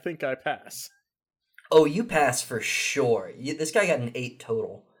yeah, I think I pass. Oh, you pass for sure. This guy got an 8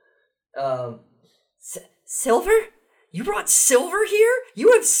 total. Silver? You brought silver here?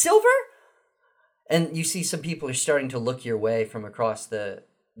 You have silver? And you see some people are starting to look your way from across the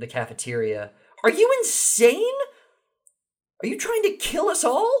cafeteria. Are you insane? Are you trying to kill us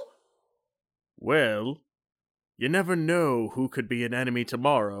all? Well, you never know who could be an enemy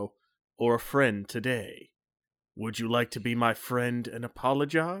tomorrow or a friend today. Would you like to be my friend and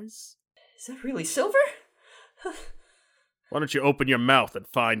apologize? Is that really silver? Why don't you open your mouth and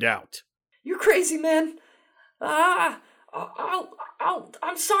find out? You're crazy, man. I'm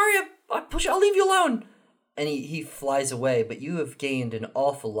sorry. I'll leave you alone. And he flies away, but you have gained an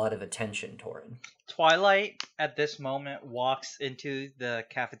awful lot of attention, Torin. Twilight at this moment walks into the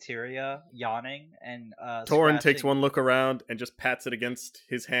cafeteria, yawning and Torin takes scratching. one look around and just pats it against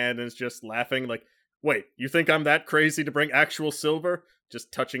his hand and is just laughing like, wait, you think I'm that crazy to bring actual silver?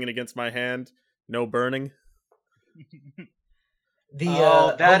 Just touching it against my hand. No burning.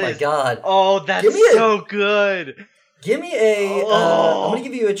 Oh my god. Oh, that's Give me a- so good. Give me a... Oh. I'm going to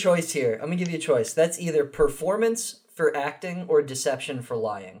give you a choice here. That's either performance for acting or deception for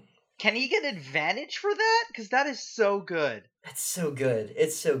lying. Can he get advantage for that? Because that is so good. That's so good.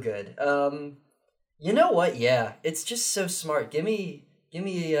 It's so good. You know what? Yeah, it's just so smart. Give me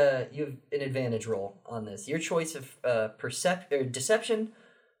you have an advantage roll on this. Your choice of deception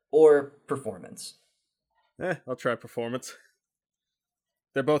or performance. I'll try performance.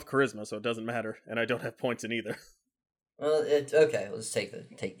 They're both charisma, so it doesn't matter, and I don't have points in either. Well, okay. Let's take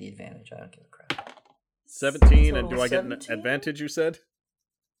the advantage. I don't give a crap. 17, and Total do I get 17? an advantage, you said?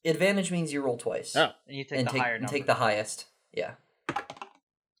 Advantage means you roll twice. Oh. And you take the higher and number. take the highest. Yeah.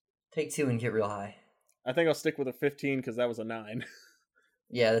 Take 2 and get real high. I think I'll stick with a 15 because that was a 9.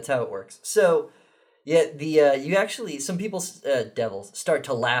 Yeah, that's how it works. So, yeah, you actually, some people, devils, start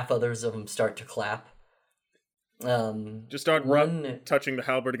to laugh, others of them start to clap. Just start one touching the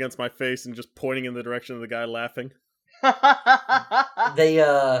halberd against my face and just pointing in the direction of the guy laughing.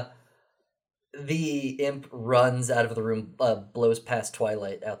 The imp runs out of the room, blows past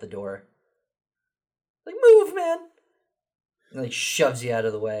Twilight out the door. Like, move, man! And like shoves you out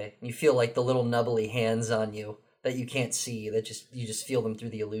of the way. And you feel like the little nubbly hands on you that you can't see, that you just feel them through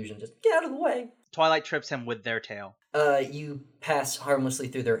the illusion. Just get out of the way. Twilight trips him with their tail. You pass harmlessly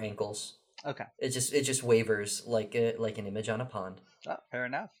through their ankles. Okay. It just wavers like an image on a pond. Oh, fair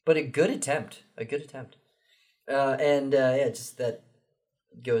enough. But a good attempt. Just that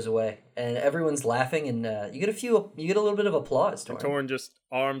goes away, and everyone's laughing, and you get a little bit of applause. And Torn. Torn just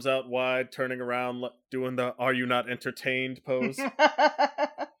arms out wide, turning around, doing the "Are you not entertained?" pose.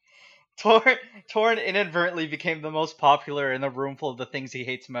 Torn inadvertently became the most popular in the room full of the things he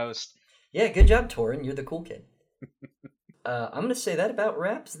hates most. Yeah, good job, Torn. You're the cool kid. I'm gonna say that about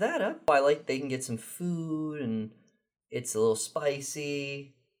wraps that up. Twilight, they can get some food, and it's a little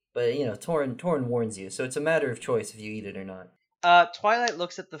spicy, but Torn warns you, so it's a matter of choice if you eat it or not. Twilight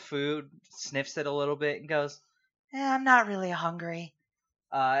looks at the food, sniffs it a little bit, and goes, I'm not really hungry.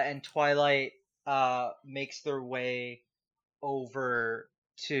 And Twilight makes their way over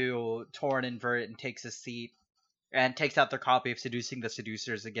to Torn and Vert and takes a seat and takes out their copy of Seducing the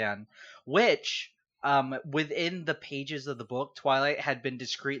Seducers again, which, within the pages of the book, Twilight had been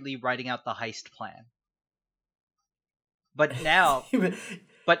discreetly writing out the heist plan. But now...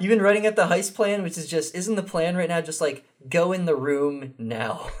 You've been writing out the heist plan, which is isn't the plan right now just like, go in the room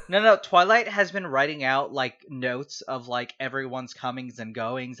now? No, Twilight has been writing out, like, notes of, like, everyone's comings and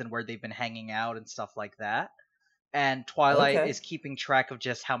goings and where they've been hanging out and stuff like that. And Twilight is keeping track of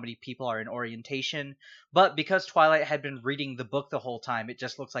just how many people are in orientation. But because Twilight had been reading the book the whole time, it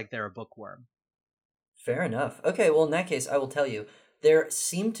just looks like they're a bookworm. Fair enough. Okay, well, in that case, I will tell you. There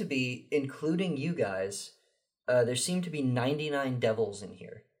seem to be, including you guys... there seem to be 99 devils in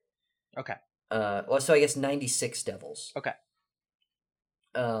here. Okay. So I guess 96 devils. Okay.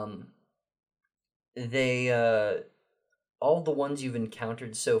 They, all the ones you've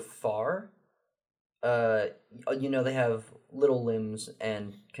encountered so far, they have little limbs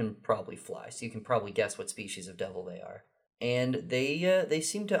and can probably fly, so you can probably guess what species of devil they are. And they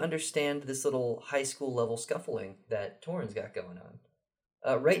seem to understand this little high school level scuffling that Torrens got going on.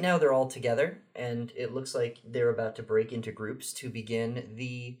 Right now they're all together, and it looks like they're about to break into groups to begin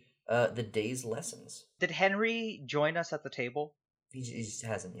the day's lessons. Did Henry join us at the table? He just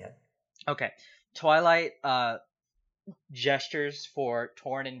hasn't yet. Okay. Twilight gestures for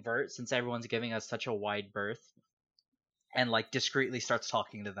Torn and Vert, since everyone's giving us such a wide berth, and like discreetly starts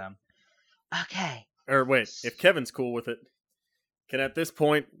talking to them. Okay. Or wait, if Kevin's cool with it, can at this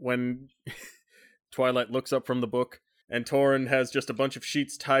point, when Twilight looks up from the book, and Torrin has just a bunch of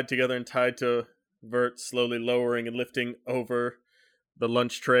sheets tied together and tied to Vert, slowly lowering and lifting over the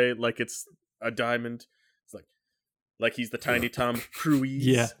lunch tray like it's a diamond. It's like he's the Tiny Tom Cruise.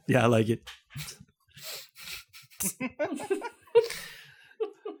 Yeah, I like it.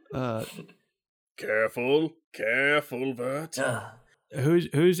 Careful, Vert.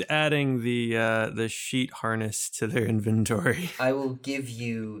 Who's adding the sheet harness to their inventory? I will give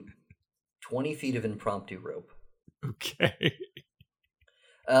you 20 feet of impromptu rope. Okay.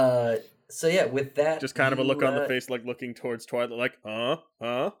 So yeah, with that, just kind of a look on the face, like looking towards Twilight, like,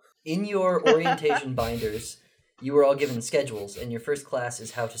 huh? In your orientation binders, you were all given schedules, and your first class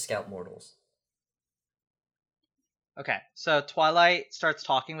is How to Scout Mortals. Okay, so Twilight starts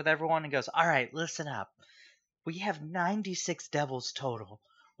talking with everyone and goes, alright, listen up. We have 96 devils total,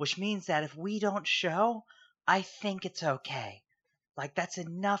 which means that if we don't show, I think it's okay. Like, that's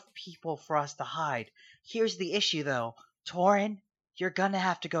enough people for us to hide. Here's the issue, though. Torrin, you're gonna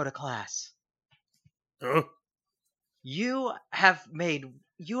have to go to class. Huh? You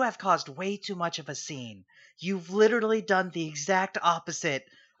have caused way too much of a scene. You've literally done the exact opposite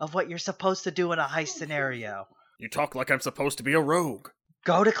of what you're supposed to do in a heist scenario. You talk like I'm supposed to be a rogue.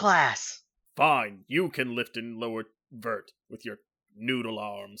 Go to class. Fine, you can lift and lower Vert with your noodle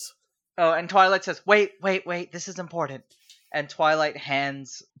arms. Oh, and Twilight says, wait, this is important. And Twilight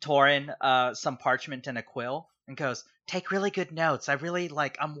hands Torrin some parchment and a quill and goes, take really good notes. I'm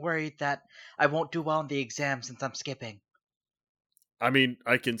worried that I won't do well in the exam since I'm skipping. I mean,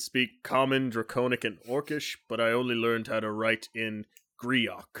 I can speak Common, Draconic, and Orcish, but I only learned how to write in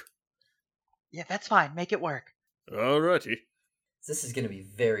Griok. Yeah, that's fine. Make it work. Alrighty. This is going to be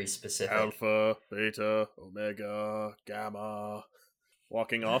very specific. Alpha, beta, omega, gamma.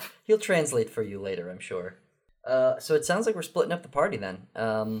 Walking off. He'll translate for you later, I'm sure. So it sounds like we're splitting up the party then.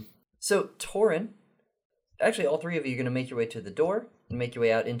 So Torin, actually all three of you are going to make your way to the door and make your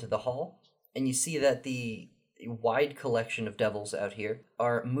way out into the hall. And you see that the wide collection of devils out here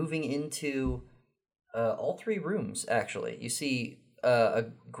are moving into all three rooms, actually. You see a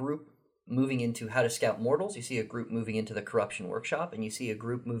group moving into How to Scout Mortals, you see a group moving into the Corruption Workshop, and you see a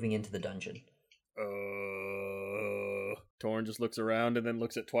group moving into the dungeon. Torin just looks around and then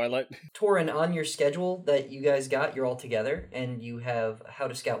looks at Twilight. Torin, on your schedule that you guys got, you're all together, and you have How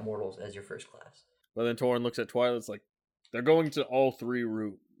to Scout Mortals as your first class. But then Torin looks at Twilight, it's like, they're going to all three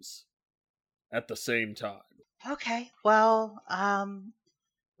rooms at the same time. Okay, well,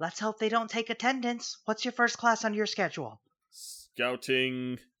 let's hope they don't take attendance. What's your first class on your schedule?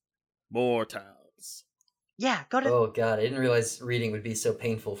 Scouting more towns. Yeah, go to... Oh god, I didn't realize reading would be so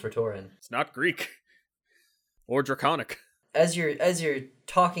painful for Torin. It's not Greek. Or Draconic. As you're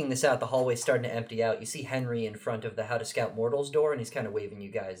talking this out, the hallway's starting to empty out. You see Henry in front of the How to Scout Mortals door, and he's kind of waving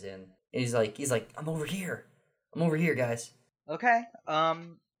you guys in. And he's like, I'm over here, guys. Okay,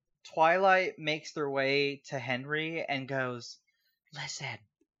 Twilight makes their way to Henry and goes, listen,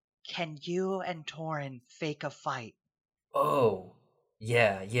 can you and Torin fake a fight? Oh,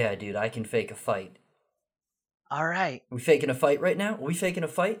 yeah, dude, I can fake a fight. Alright. We faking a fight right now? Are we faking a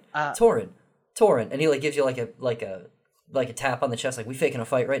fight? Torin, and he gives you like a tap on the chest, like, we faking a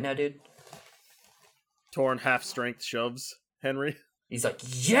fight right now, dude? Torin half strength shoves Henry. He's like,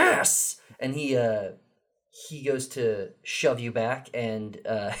 yes! And he goes to shove you back, and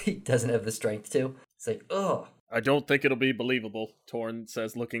he doesn't have the strength to. It's like, ugh. I don't think it'll be believable, Torin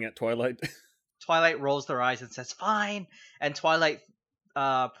says, looking at Twilight. Twilight rolls their eyes and says, fine. And Twilight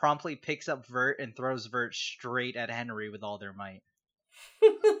promptly picks up Vert and throws Vert straight at Henry with all their might.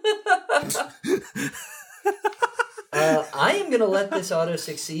 I am gonna let this auto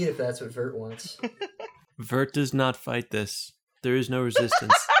succeed if that's what Vert wants. Vert does not fight this. There is no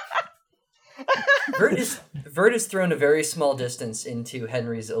resistance. Vert is thrown a very small distance into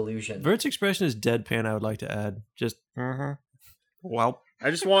Henry's illusion. Vert's expression is deadpan, I would like to add. Just, well. I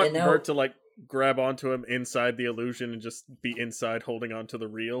just want Vert to, grab onto him inside the illusion and just be inside holding onto the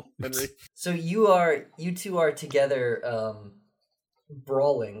real Henry. So you two are together,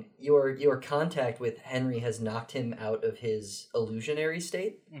 brawling. Your contact with Henry has knocked him out of his illusionary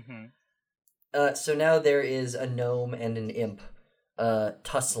state. Mm-hmm. So now there is a gnome and an imp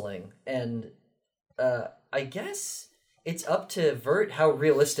tussling, and I guess it's up to Vert how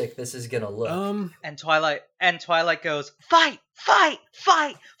realistic this is gonna look. And Twilight goes, fight!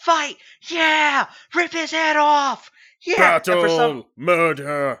 Yeah! Rip his head off! Yeah! Battle!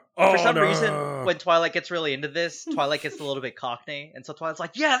 Murder! Honor! For some reason, when Twilight gets really into this, Twilight gets a little bit cockney, and so Twilight's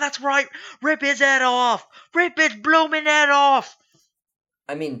like, yeah, that's right! Rip his head off! Rip his bloomin' head off!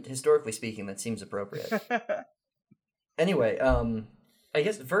 I mean, historically speaking, that seems appropriate. Anyway, I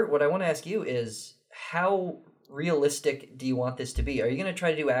guess, Vert, what I want to ask you is, how realistic do you want this to be? Are you going to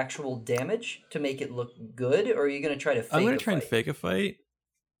try to do actual damage to make it look good, or are you going to try to fake a fight? I'm going to try and fake a fight.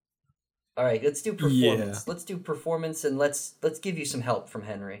 All right, let's do performance. Yeah. Let's do performance, and let's give you some help from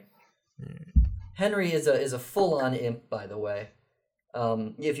Henry. Henry is a full-on imp, by the way.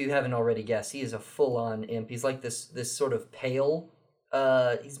 If you haven't already guessed, he is a full-on imp. He's like this sort of pale.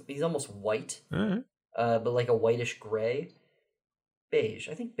 He's almost white, but like a whitish gray, beige.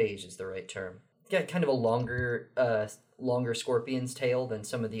 I think beige is the right term. He's got kind of a longer scorpion's tail than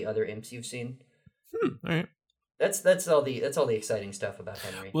some of the other imps you've seen. All right. That's all the exciting stuff about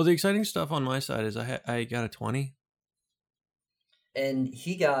Henry. Well, the exciting stuff on my side is I got a 20, and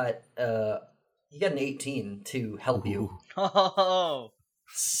he got an 18 to help you. Oh.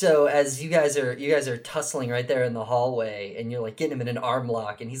 So as you guys are tussling right there in the hallway, and you're getting him in an arm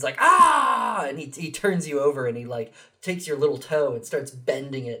lock, and he's like, ah, and he turns you over, and he takes your little toe and starts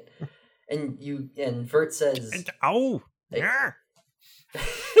bending it, and Vert says, "Oh, yeah,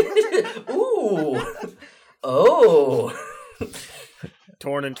 ooh, oh."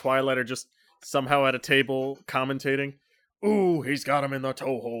 Torin and Twilight are just somehow at a table commentating. Ooh, he's got him in the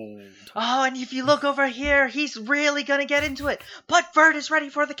toehold. Oh, and if you look over here, he's really gonna get into it. But Vert is ready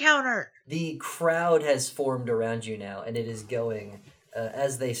for the counter. The crowd has formed around you now, and it is going,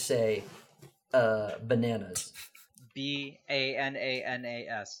 as they say, bananas.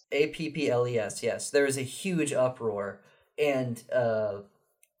 BANANAS. APPLES, yes. There is a huge uproar, and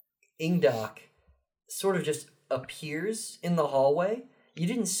Ingdoc sort of just appears in the hallway. You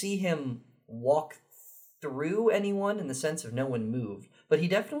didn't see him walk through anyone in the sense of no one moved, but he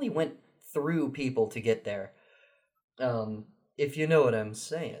definitely went through people to get there. if you know what I'm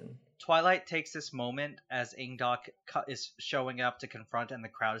saying. Twilight takes this moment as Ingdok is showing up to confront and the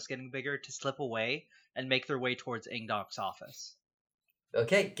crowd is getting bigger to slip away and make their way towards Ingdok's office.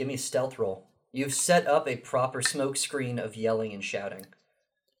 Okay, give me a stealth roll. You've set up a proper smoke screen of yelling and shouting.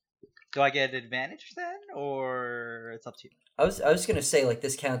 Do I get an advantage then, or it's up to you? I was gonna say, like,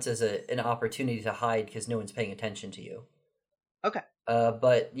 this counts as an opportunity to hide because no one's paying attention to you. Okay.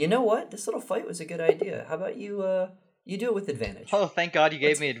 But you know what? This little fight was a good idea. How about you do it with advantage? Oh, thank God you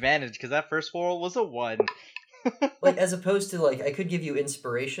gave me advantage, because that first roll was a 1. Like, as opposed to, like, I could give you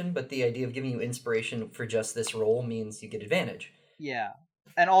inspiration, but the idea of giving you inspiration for just this roll means you get advantage. Yeah.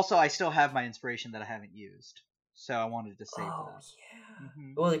 And also, I still have my inspiration that I haven't used, so I wanted to save that. Yeah.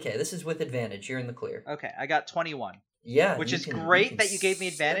 Mm-hmm. Well, okay, this is with advantage. You're in the clear. Okay, I got 21. Yeah. Which is you great can that you gave me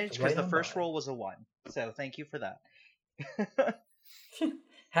slip advantage, because right the on first by. roll was a 1. So thank you for that.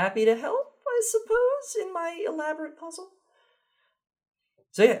 Happy to help, I suppose, in my elaborate puzzle.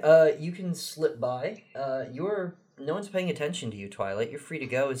 So yeah, you can slip by. No one's paying attention to you, Twilight. You're free to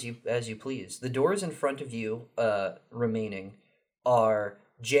go as you please. The doors in front of you, remaining, are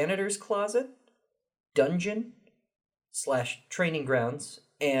janitor's closet, dungeon / training grounds,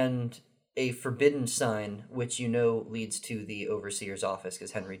 and a forbidden sign, which you know leads to the overseer's office,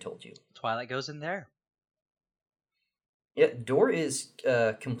 because Henry told you. Twilight goes in there. Yeah, door is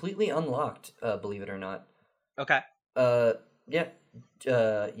completely unlocked, believe it or not. Okay. Yeah,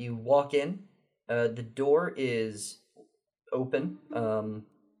 you walk in. The door is open. And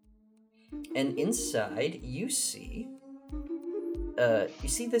inside you see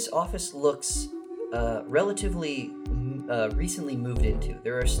this office looks relatively recently moved into.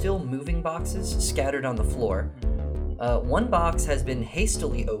 There are still moving boxes scattered on the floor. One box has been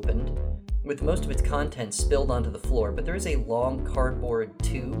hastily opened, with most of its contents spilled onto the floor, but there is a long cardboard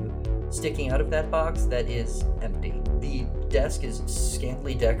tube sticking out of that box that is empty. The desk is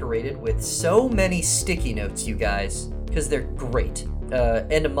scantily decorated with so many sticky notes, you guys, because they're great,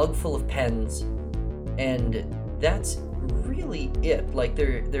 and a mug full of pens, and that's really it. Like,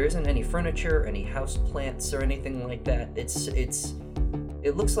 there isn't any furniture, any house plants, or anything like that.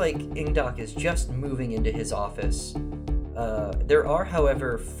 It looks like Ingdok is just moving into his office. There are,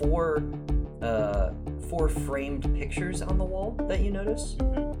 however, four framed pictures on the wall that you notice.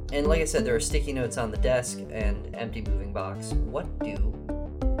 And like I said, there are sticky notes on the desk and empty moving box. What do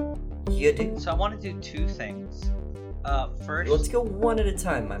you do? So I want to do 2 things. First, Let's go one at a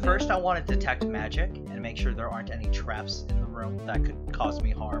time, my man. First, I want to detect magic and make sure there aren't any traps in the room that could cause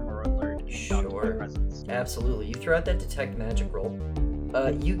me harm or alert Ingdok to my presence. Absolutely. You throw out that detect magic roll.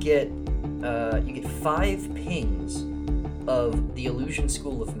 You get 5 pings of the Illusion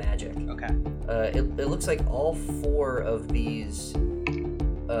School of Magic. Okay. It looks like all 4 of these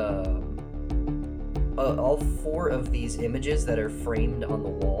images that are framed on the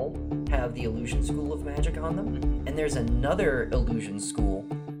wall have the Illusion School of Magic on them, and there's another Illusion School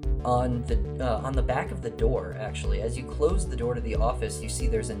on the back of the door. Actually, as you close the door to the office, you see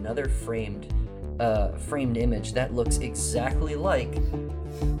there's another framed image that looks exactly like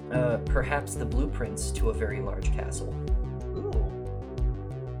perhaps the blueprints to a very large castle.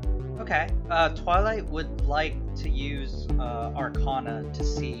 Okay. Twilight would like to use Arcana to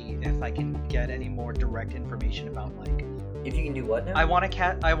see if I can get any more direct information about, like... If you can do what now? I want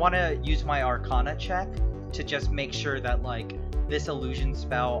to use my Arcana check to just make sure that, like, this illusion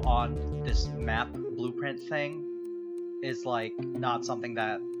spell on this map blueprint thing is, like, not something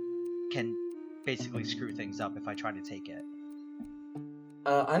that can basically screw things up if I try to take it.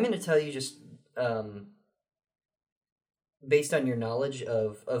 I'm going to tell you just... based on your knowledge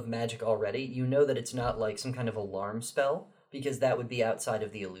of magic already, you know that it's not like some kind of alarm spell, because that would be outside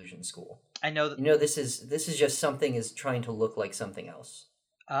of the illusion school. I know that... You know, this is just something is trying to look like something else.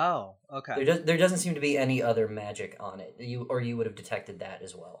 Oh, okay. There doesn't seem to be any other magic on it. You would have detected that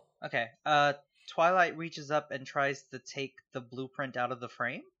as well. Okay. Twilight reaches up and tries to take the blueprint out of the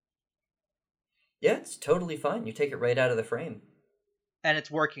frame? Yeah, it's totally fine. You take it right out of the frame. And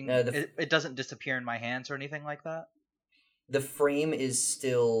it's working. It doesn't disappear in my hands or anything like that? The frame is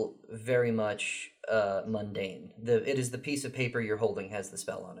still very much mundane. It is the piece of paper you're holding has the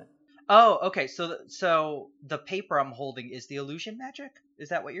spell on it. Oh, okay. So the paper I'm holding is the illusion magic? Is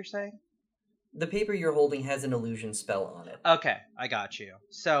that what you're saying? The paper you're holding has an illusion spell on it. Okay, I got you.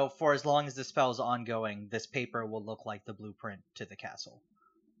 So for as long as the spell is ongoing, this paper will look like the blueprint to the castle.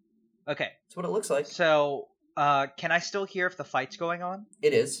 Okay. That's what it looks like. So, can I still hear if the fight's going on?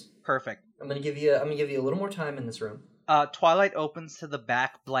 It is. Perfect. I'm gonna give you a little more time in this room. Twilight opens to the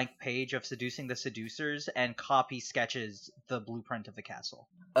back blank page of Seducing the Seducers and copy sketches the blueprint of the castle.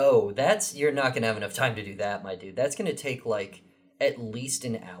 Oh, you're not gonna have enough time to do that, my dude. That's gonna take, like, at least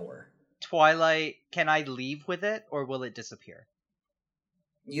an hour. Twilight, can I leave with it, or will it disappear?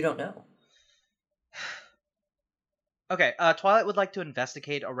 You don't know. Okay, Twilight would like to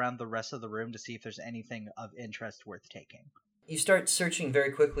investigate around the rest of the room to see if there's anything of interest worth taking. You start searching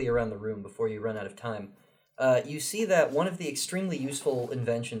very quickly around the room before you run out of time. You see that one of the extremely useful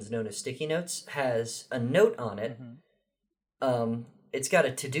inventions known as sticky notes has a note on it. Mm-hmm. It's got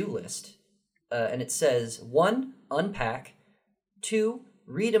a to-do list, and it says 1. Unpack. 2.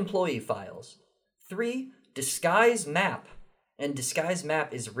 Read employee files. 3. Disguise map. And disguise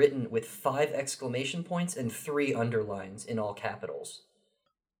map is written with 5 exclamation points and 3 underlines in all capitals.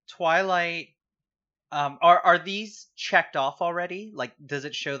 Twilight, are these checked off already? Like, does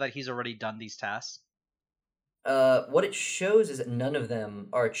it show that he's already done these tasks? What it shows is that none of them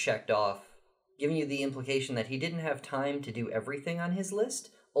are checked off, giving you the implication that he didn't have time to do everything on his list,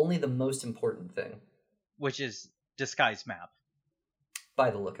 only the most important thing. Which is disguise map.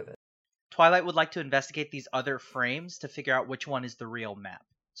 By the look of it. Twilight would like to investigate these other frames to figure out which one is the real map.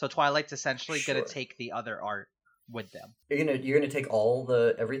 So Twilight's essentially going to take the other art with them. You're gonna take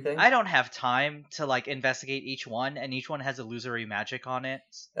everything? I don't have time to like investigate each one, and each one has illusory magic on it.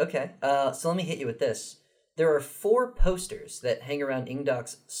 Okay, so let me hit you with this. There are 4 posters that hang around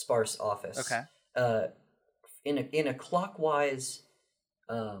Ingdoc's sparse office. Okay. In a clockwise,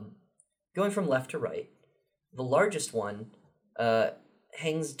 going from left to right. The largest one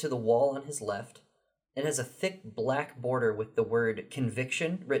hangs to the wall on his left and has a thick black border with the word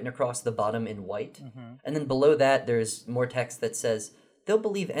conviction written across the bottom in white. Mm-hmm. And then below that, there's more text that says, "They'll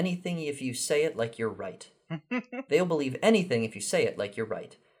believe anything if you say it like you're right." They'll believe anything if you say it like you're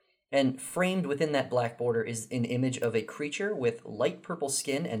right. And framed within that black border is an image of a creature with light purple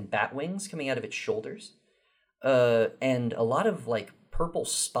skin and bat wings coming out of its shoulders. And a lot of, like, purple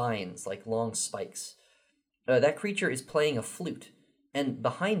spines, like long spikes. That creature is playing a flute. And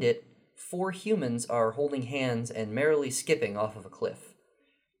behind it, 4 humans are holding hands and merrily skipping off of a cliff.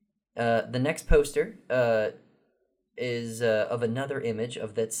 The next poster is of another image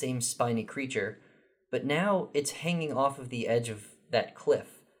of that same spiny creature, but now it's hanging off of the edge of that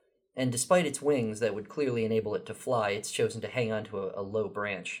cliff. And despite its wings that would clearly enable it to fly, it's chosen to hang onto a low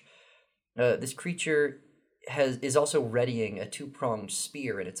branch. This creature is also readying a 2-pronged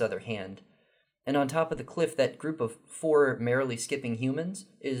spear in its other hand. And on top of the cliff, that group of 4 merrily skipping humans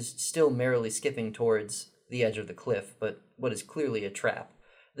is still merrily skipping towards the edge of the cliff, but what is clearly a trap.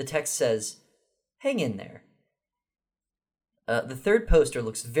 The text says, "Hang in there." The third poster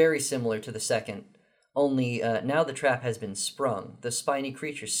looks very similar to the second, only now the trap has been sprung. The spiny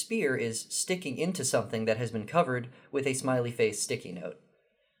creature's spear is sticking into something that has been covered with a smiley face sticky note.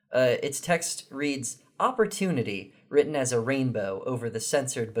 Its text reads, "Opportunity," written as a rainbow over the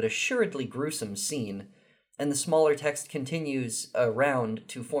censored but assuredly gruesome scene. And the smaller text continues around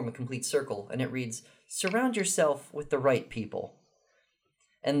to form a complete circle, and it reads, "Surround yourself with the right people."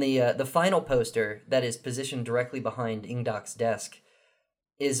 And the final poster that is positioned directly behind Ingdoc's desk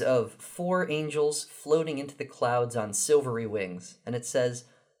is of 4 angels floating into the clouds on silvery wings, and it says,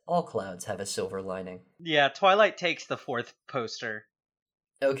 "All clouds have a silver lining." Yeah, Twilight takes the 4th poster.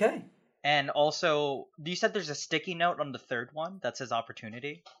 Okay. And also, you said there's a sticky note on the 3rd one that says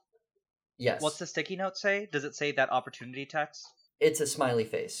opportunity? Yes. What's the sticky note say? Does it say that opportunity text? It's a smiley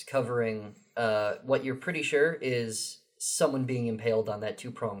face covering what you're pretty sure is someone being impaled on that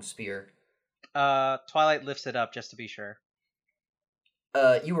 2-pronged spear. Twilight lifts it up just to be sure.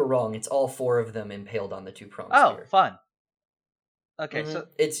 You were wrong. It's all 4 of them impaled on the 2-pronged spear. Oh, fun. Okay, Mm-hmm. so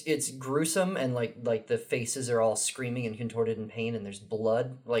it's gruesome, and like the faces are all screaming and contorted in pain, and there's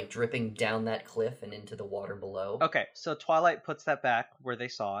blood like dripping down that cliff and into the water below. okay, so Twilight puts that back where they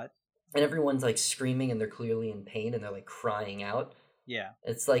saw it. And everyone's like screaming, and they're clearly in pain, and they're like crying out. Yeah.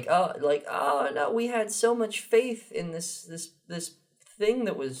 It's like, oh no, we had so much faith in this thing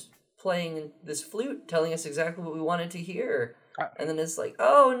that was playing this flute, telling us exactly what we wanted to hear. And then it's like,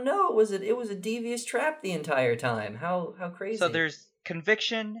 oh no, it was a devious trap the entire time. How crazy. So there's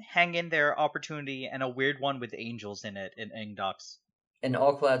conviction, hang in there, opportunity, and a weird one with angels in it in Ingdoc's. And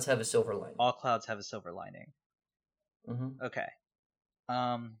all clouds have a silver lining. All clouds have a silver lining. Mm-hmm. Okay.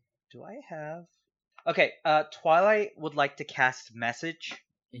 Do I have... Okay, Twilight would like to cast Message.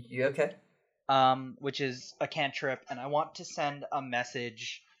 You okay? Which is a cantrip, and I want to send a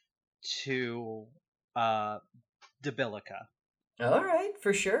message to, Debilica. Alright,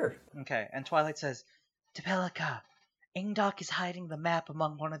 for sure. Okay, and Twilight says, Debilica, Ingdoc is hiding the map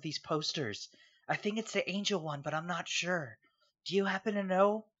among one of these posters. I think it's the angel one, but I'm not sure. Do you happen to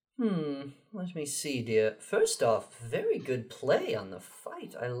know? Let me see, dear. First off, very good play on the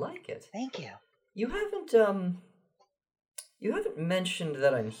fight. I like it. Thank you. You haven't mentioned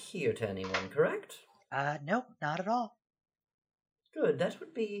that I'm here to anyone, correct? Nope, not at all. Good, that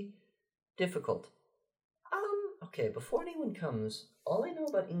would be difficult. Okay, before anyone comes, all I know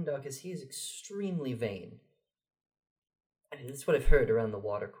about Ingdok is he is extremely vain. That's what I've heard around the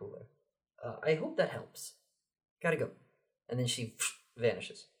water cooler. I hope that helps. Gotta go. And then she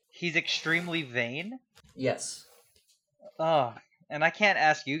vanishes. He's extremely vain? Yes. Oh, and I can't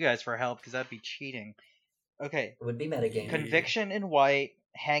ask you guys for help because that'd be cheating. Okay. It would be metagame. Conviction in white,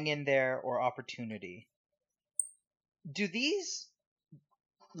 hang in there, or opportunity. Do these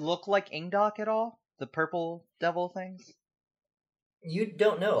look like Ingdok at all? The purple devil things? You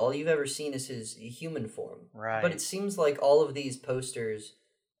don't know. All you've ever seen is his human form. Right. But it seems like all of these posters,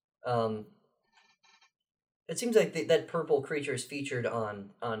 it seems like that purple creature is featured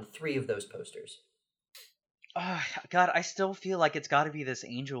on 3 of those posters. God, I still feel like it's got to be this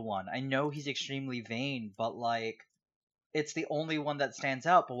angel one. I know he's extremely vain, but like, it's the only one that stands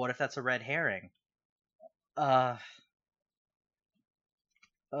out. But what if that's a red herring? God.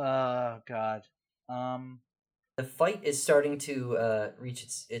 The fight is starting to reach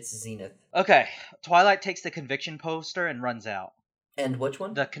its zenith. Okay, Twilight takes the conviction poster and runs out. And which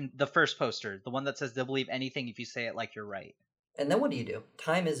one? The first poster, the one that says they'll believe anything if you say it like you're right. And then what do?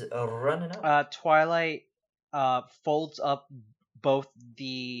 Time is running out. Twilight folds up both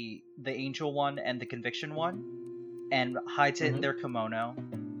the angel one and the conviction one, and hides it in their kimono.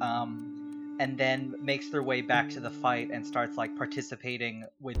 And then makes their way back to the fight and starts like participating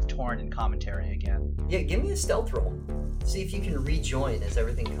with Torn in commentary again. Yeah, give me a stealth roll. See if you can rejoin as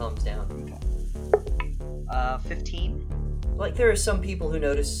everything calms down. Okay. 15. Like there are some people who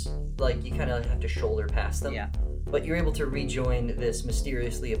notice like you kind of have to shoulder past them. Yeah. But you're able to rejoin this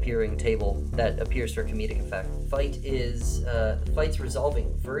mysteriously appearing table that appears for comedic effect. Fight's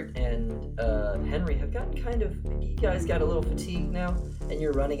resolving. Vert and Henry have gotten you guys got a little fatigued now, and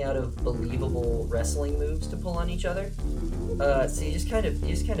you're running out of believable wrestling moves to pull on each other. So you just kind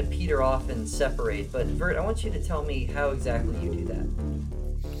of peter off and separate. But Vert, I want you to tell me how exactly you do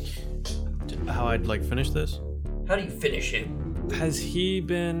that. How I'd like finish this? How do you finish him? Has he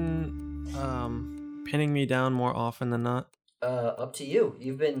been pinning me down more often than not? Up to you.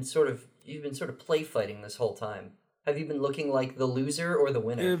 You've been sort of play fighting this whole time. Have you been looking like the loser or the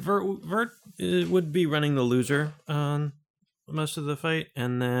winner? Vert would be running the loser on most of the fight,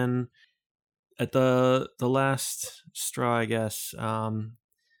 and then at the last straw, I guess,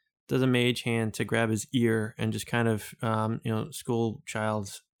 does a mage hand to grab his ear and just kind of school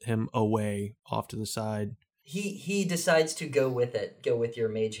childs him away off to the side. He decides to go with your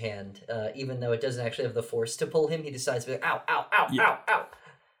mage hand, even though it doesn't actually have the force to pull him. He decides to be like, ow, ow, ow, Yeah. ow,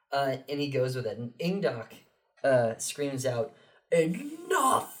 ow. And he goes with it. And Ingdok screams out,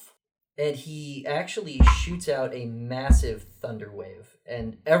 enough! And he actually shoots out a massive thunder wave.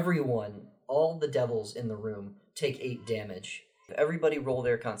 And everyone, all the devils in the room, take 8 damage. Everybody roll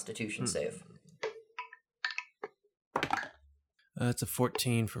their constitution save. That's a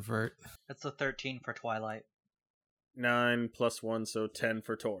 14 for Vert. That's a 13 for Twilight. 9 plus 1, so 10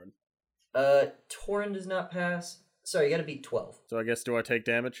 for Torn. Torn does not pass. Sorry, you gotta beat 12. So I guess, do I take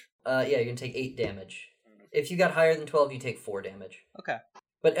damage? Yeah, you're gonna take 8 damage. If you got higher than 12, you take 4 damage. Okay.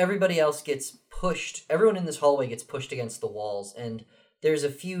 But everybody else gets pushed. Everyone in this hallway gets pushed against the walls, and there's a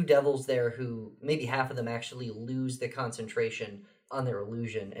few devils there who, maybe half of them actually lose the concentration on their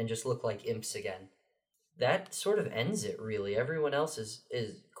illusion and just look like imps again. That sort of ends it, really. Everyone else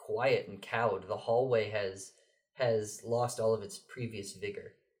is quiet and cowed. The hallway has lost all of its previous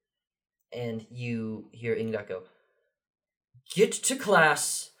vigor. And you hear Ingdok go, "Get to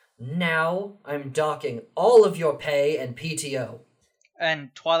class now. I'm docking all of your pay and PTO."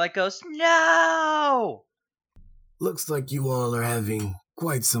 And Twilight goes, "No!" Looks like you all are having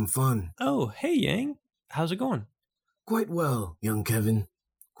quite some fun. Oh, hey, Yang. How's it going? Quite well, young Kevin.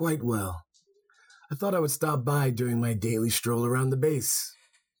 Quite well. I thought I would stop by during my daily stroll around the base.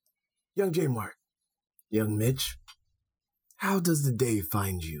 Young J. Mark, young Mitch, how does the day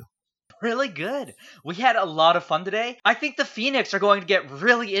find you? Really good. We had a lot of fun today. I think the Phoenix are going to get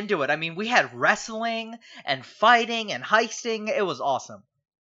really into it. I mean, we had wrestling and fighting and heisting. It was awesome.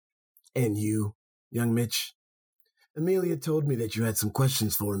 And you, young Mitch? Amelia told me that you had some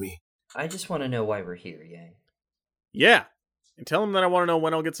questions for me. I just want to know why we're here, Yang. Yeah. And tell him that I want to know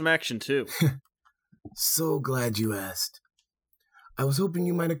when I'll get some action, too. So glad you asked. I was hoping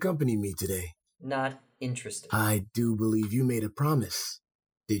you might accompany me today. Not interested. I do believe you made a promise.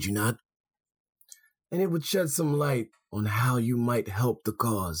 Did you not? and it would shed some light on how you might help the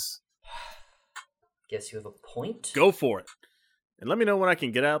cause. Guess you have a point? Go for it. And let me know when I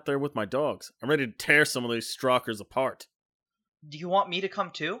can get out there with my dogs. I'm ready to tear some of these strockers apart. Do you want me to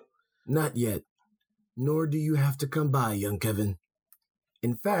come too? Not yet. Nor do you have to come by, young Kevin.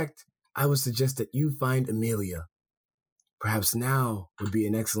 In fact, I would suggest that you find Amelia. Perhaps now would be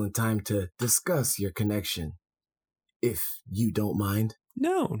an excellent time to discuss your connection, if you don't mind.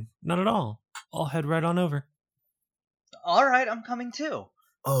 No, not at all. I'll head right on over. All right, I'm coming too.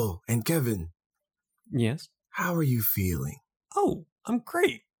 Oh, and Kevin, Yes? how are you feeling? Oh, I'm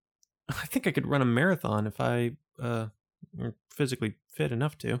great. I think I could run a marathon if I were physically fit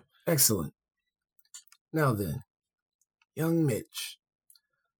enough to. Excellent. Now then, young Mitch,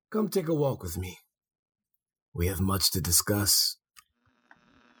 come take a walk with me. We have much to discuss.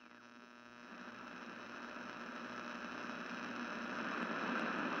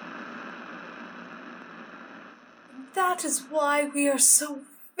 That is why we are so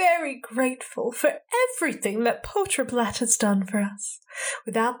very grateful for everything that Potterblatt has done for us.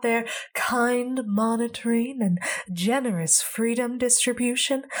 Without their kind monitoring and generous freedom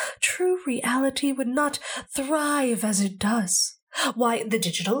distribution, True Reality would not thrive as it does. Why, the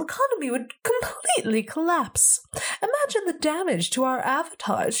digital economy would completely collapse. Imagine the damage to our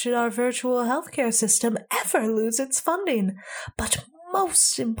avatars should our virtual healthcare system ever lose its funding. But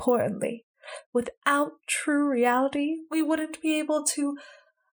most importantly, without True Reality, we wouldn't be able to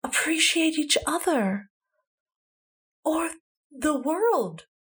appreciate each other or the world.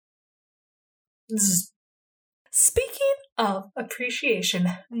 Speaking of appreciation,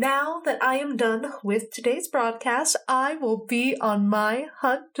 now that I am done with today's broadcast, I will be on my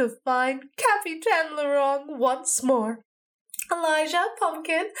hunt to find Capitan Laurent once more. Elijah,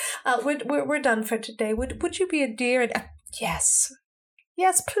 Pumpkin, we're done for today. Would you be a dear and yes.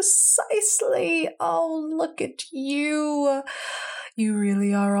 Yes, precisely. Oh, look at you. You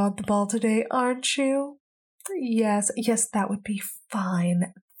really are on the ball today, aren't you? Yes, that would be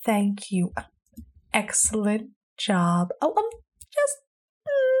fine. Thank you. Excellent job. Oh,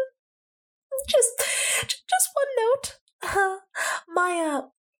 just one note.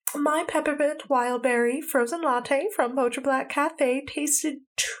 My peppermint wildberry frozen latte from Potterblatt Cafe tasted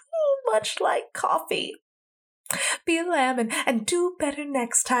too much like coffee. Be a lamb and do better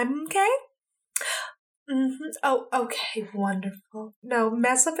next time, okay? Oh, okay, wonderful. No,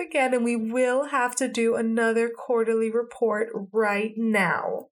 mess up again and we will have to do another quarterly report right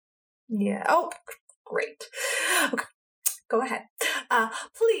now. Yeah, oh, great. Okay, go ahead.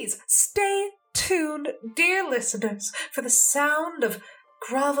 Please stay tuned, dear listeners, for the sound of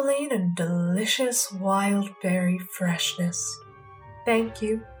groveling and delicious wildberry freshness. Thank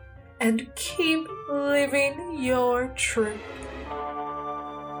you, and keep living your truth.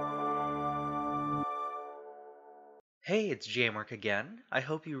 Hey, it's Jamark again. I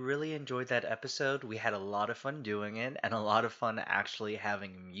hope you really enjoyed that episode. We had a lot of fun doing it, and a lot of fun actually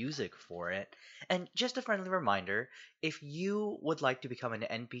having music for it. And just a friendly reminder, if you would like to become an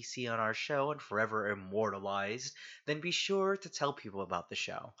NPC on our show and forever immortalized, then be sure to tell people about the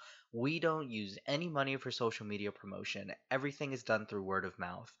show. We don't use any money for social media promotion. Everything is done through word of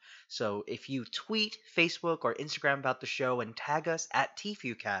mouth. So if you tweet, Facebook, or Instagram about the show and tag us at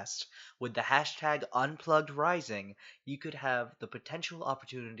TFUcast with the hashtag UnpluggedRising, you could have the potential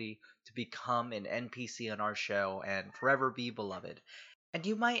opportunity to become an NPC on our show and forever be beloved. And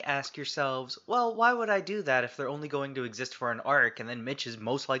you might ask yourselves, well, why would I do that if they're only going to exist for an arc and then Mitch is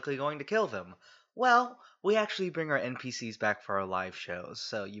most likely going to kill them? Well, we actually bring our NPCs back for our live shows,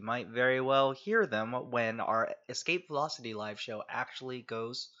 so you might very well hear them when our Escape Velocity live show actually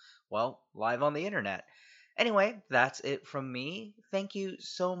goes, well, live on the internet. Anyway, that's it from me. Thank you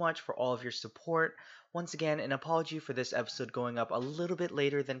so much for all of your support. Once again, an apology for this episode going up a little bit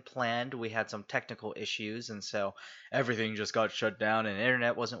later than planned. We had some technical issues, and so everything just got shut down and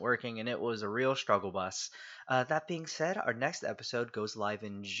internet wasn't working, and it was a real struggle bus. That being said, our next episode goes live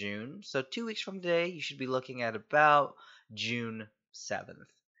in June, so 2 weeks from today, you should be looking at about June 7th.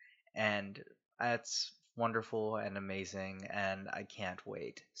 And that's wonderful and amazing, and I can't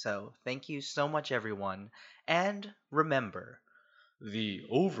wait. So thank you so much, everyone, and remember, the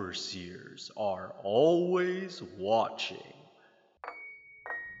overseers are always watching.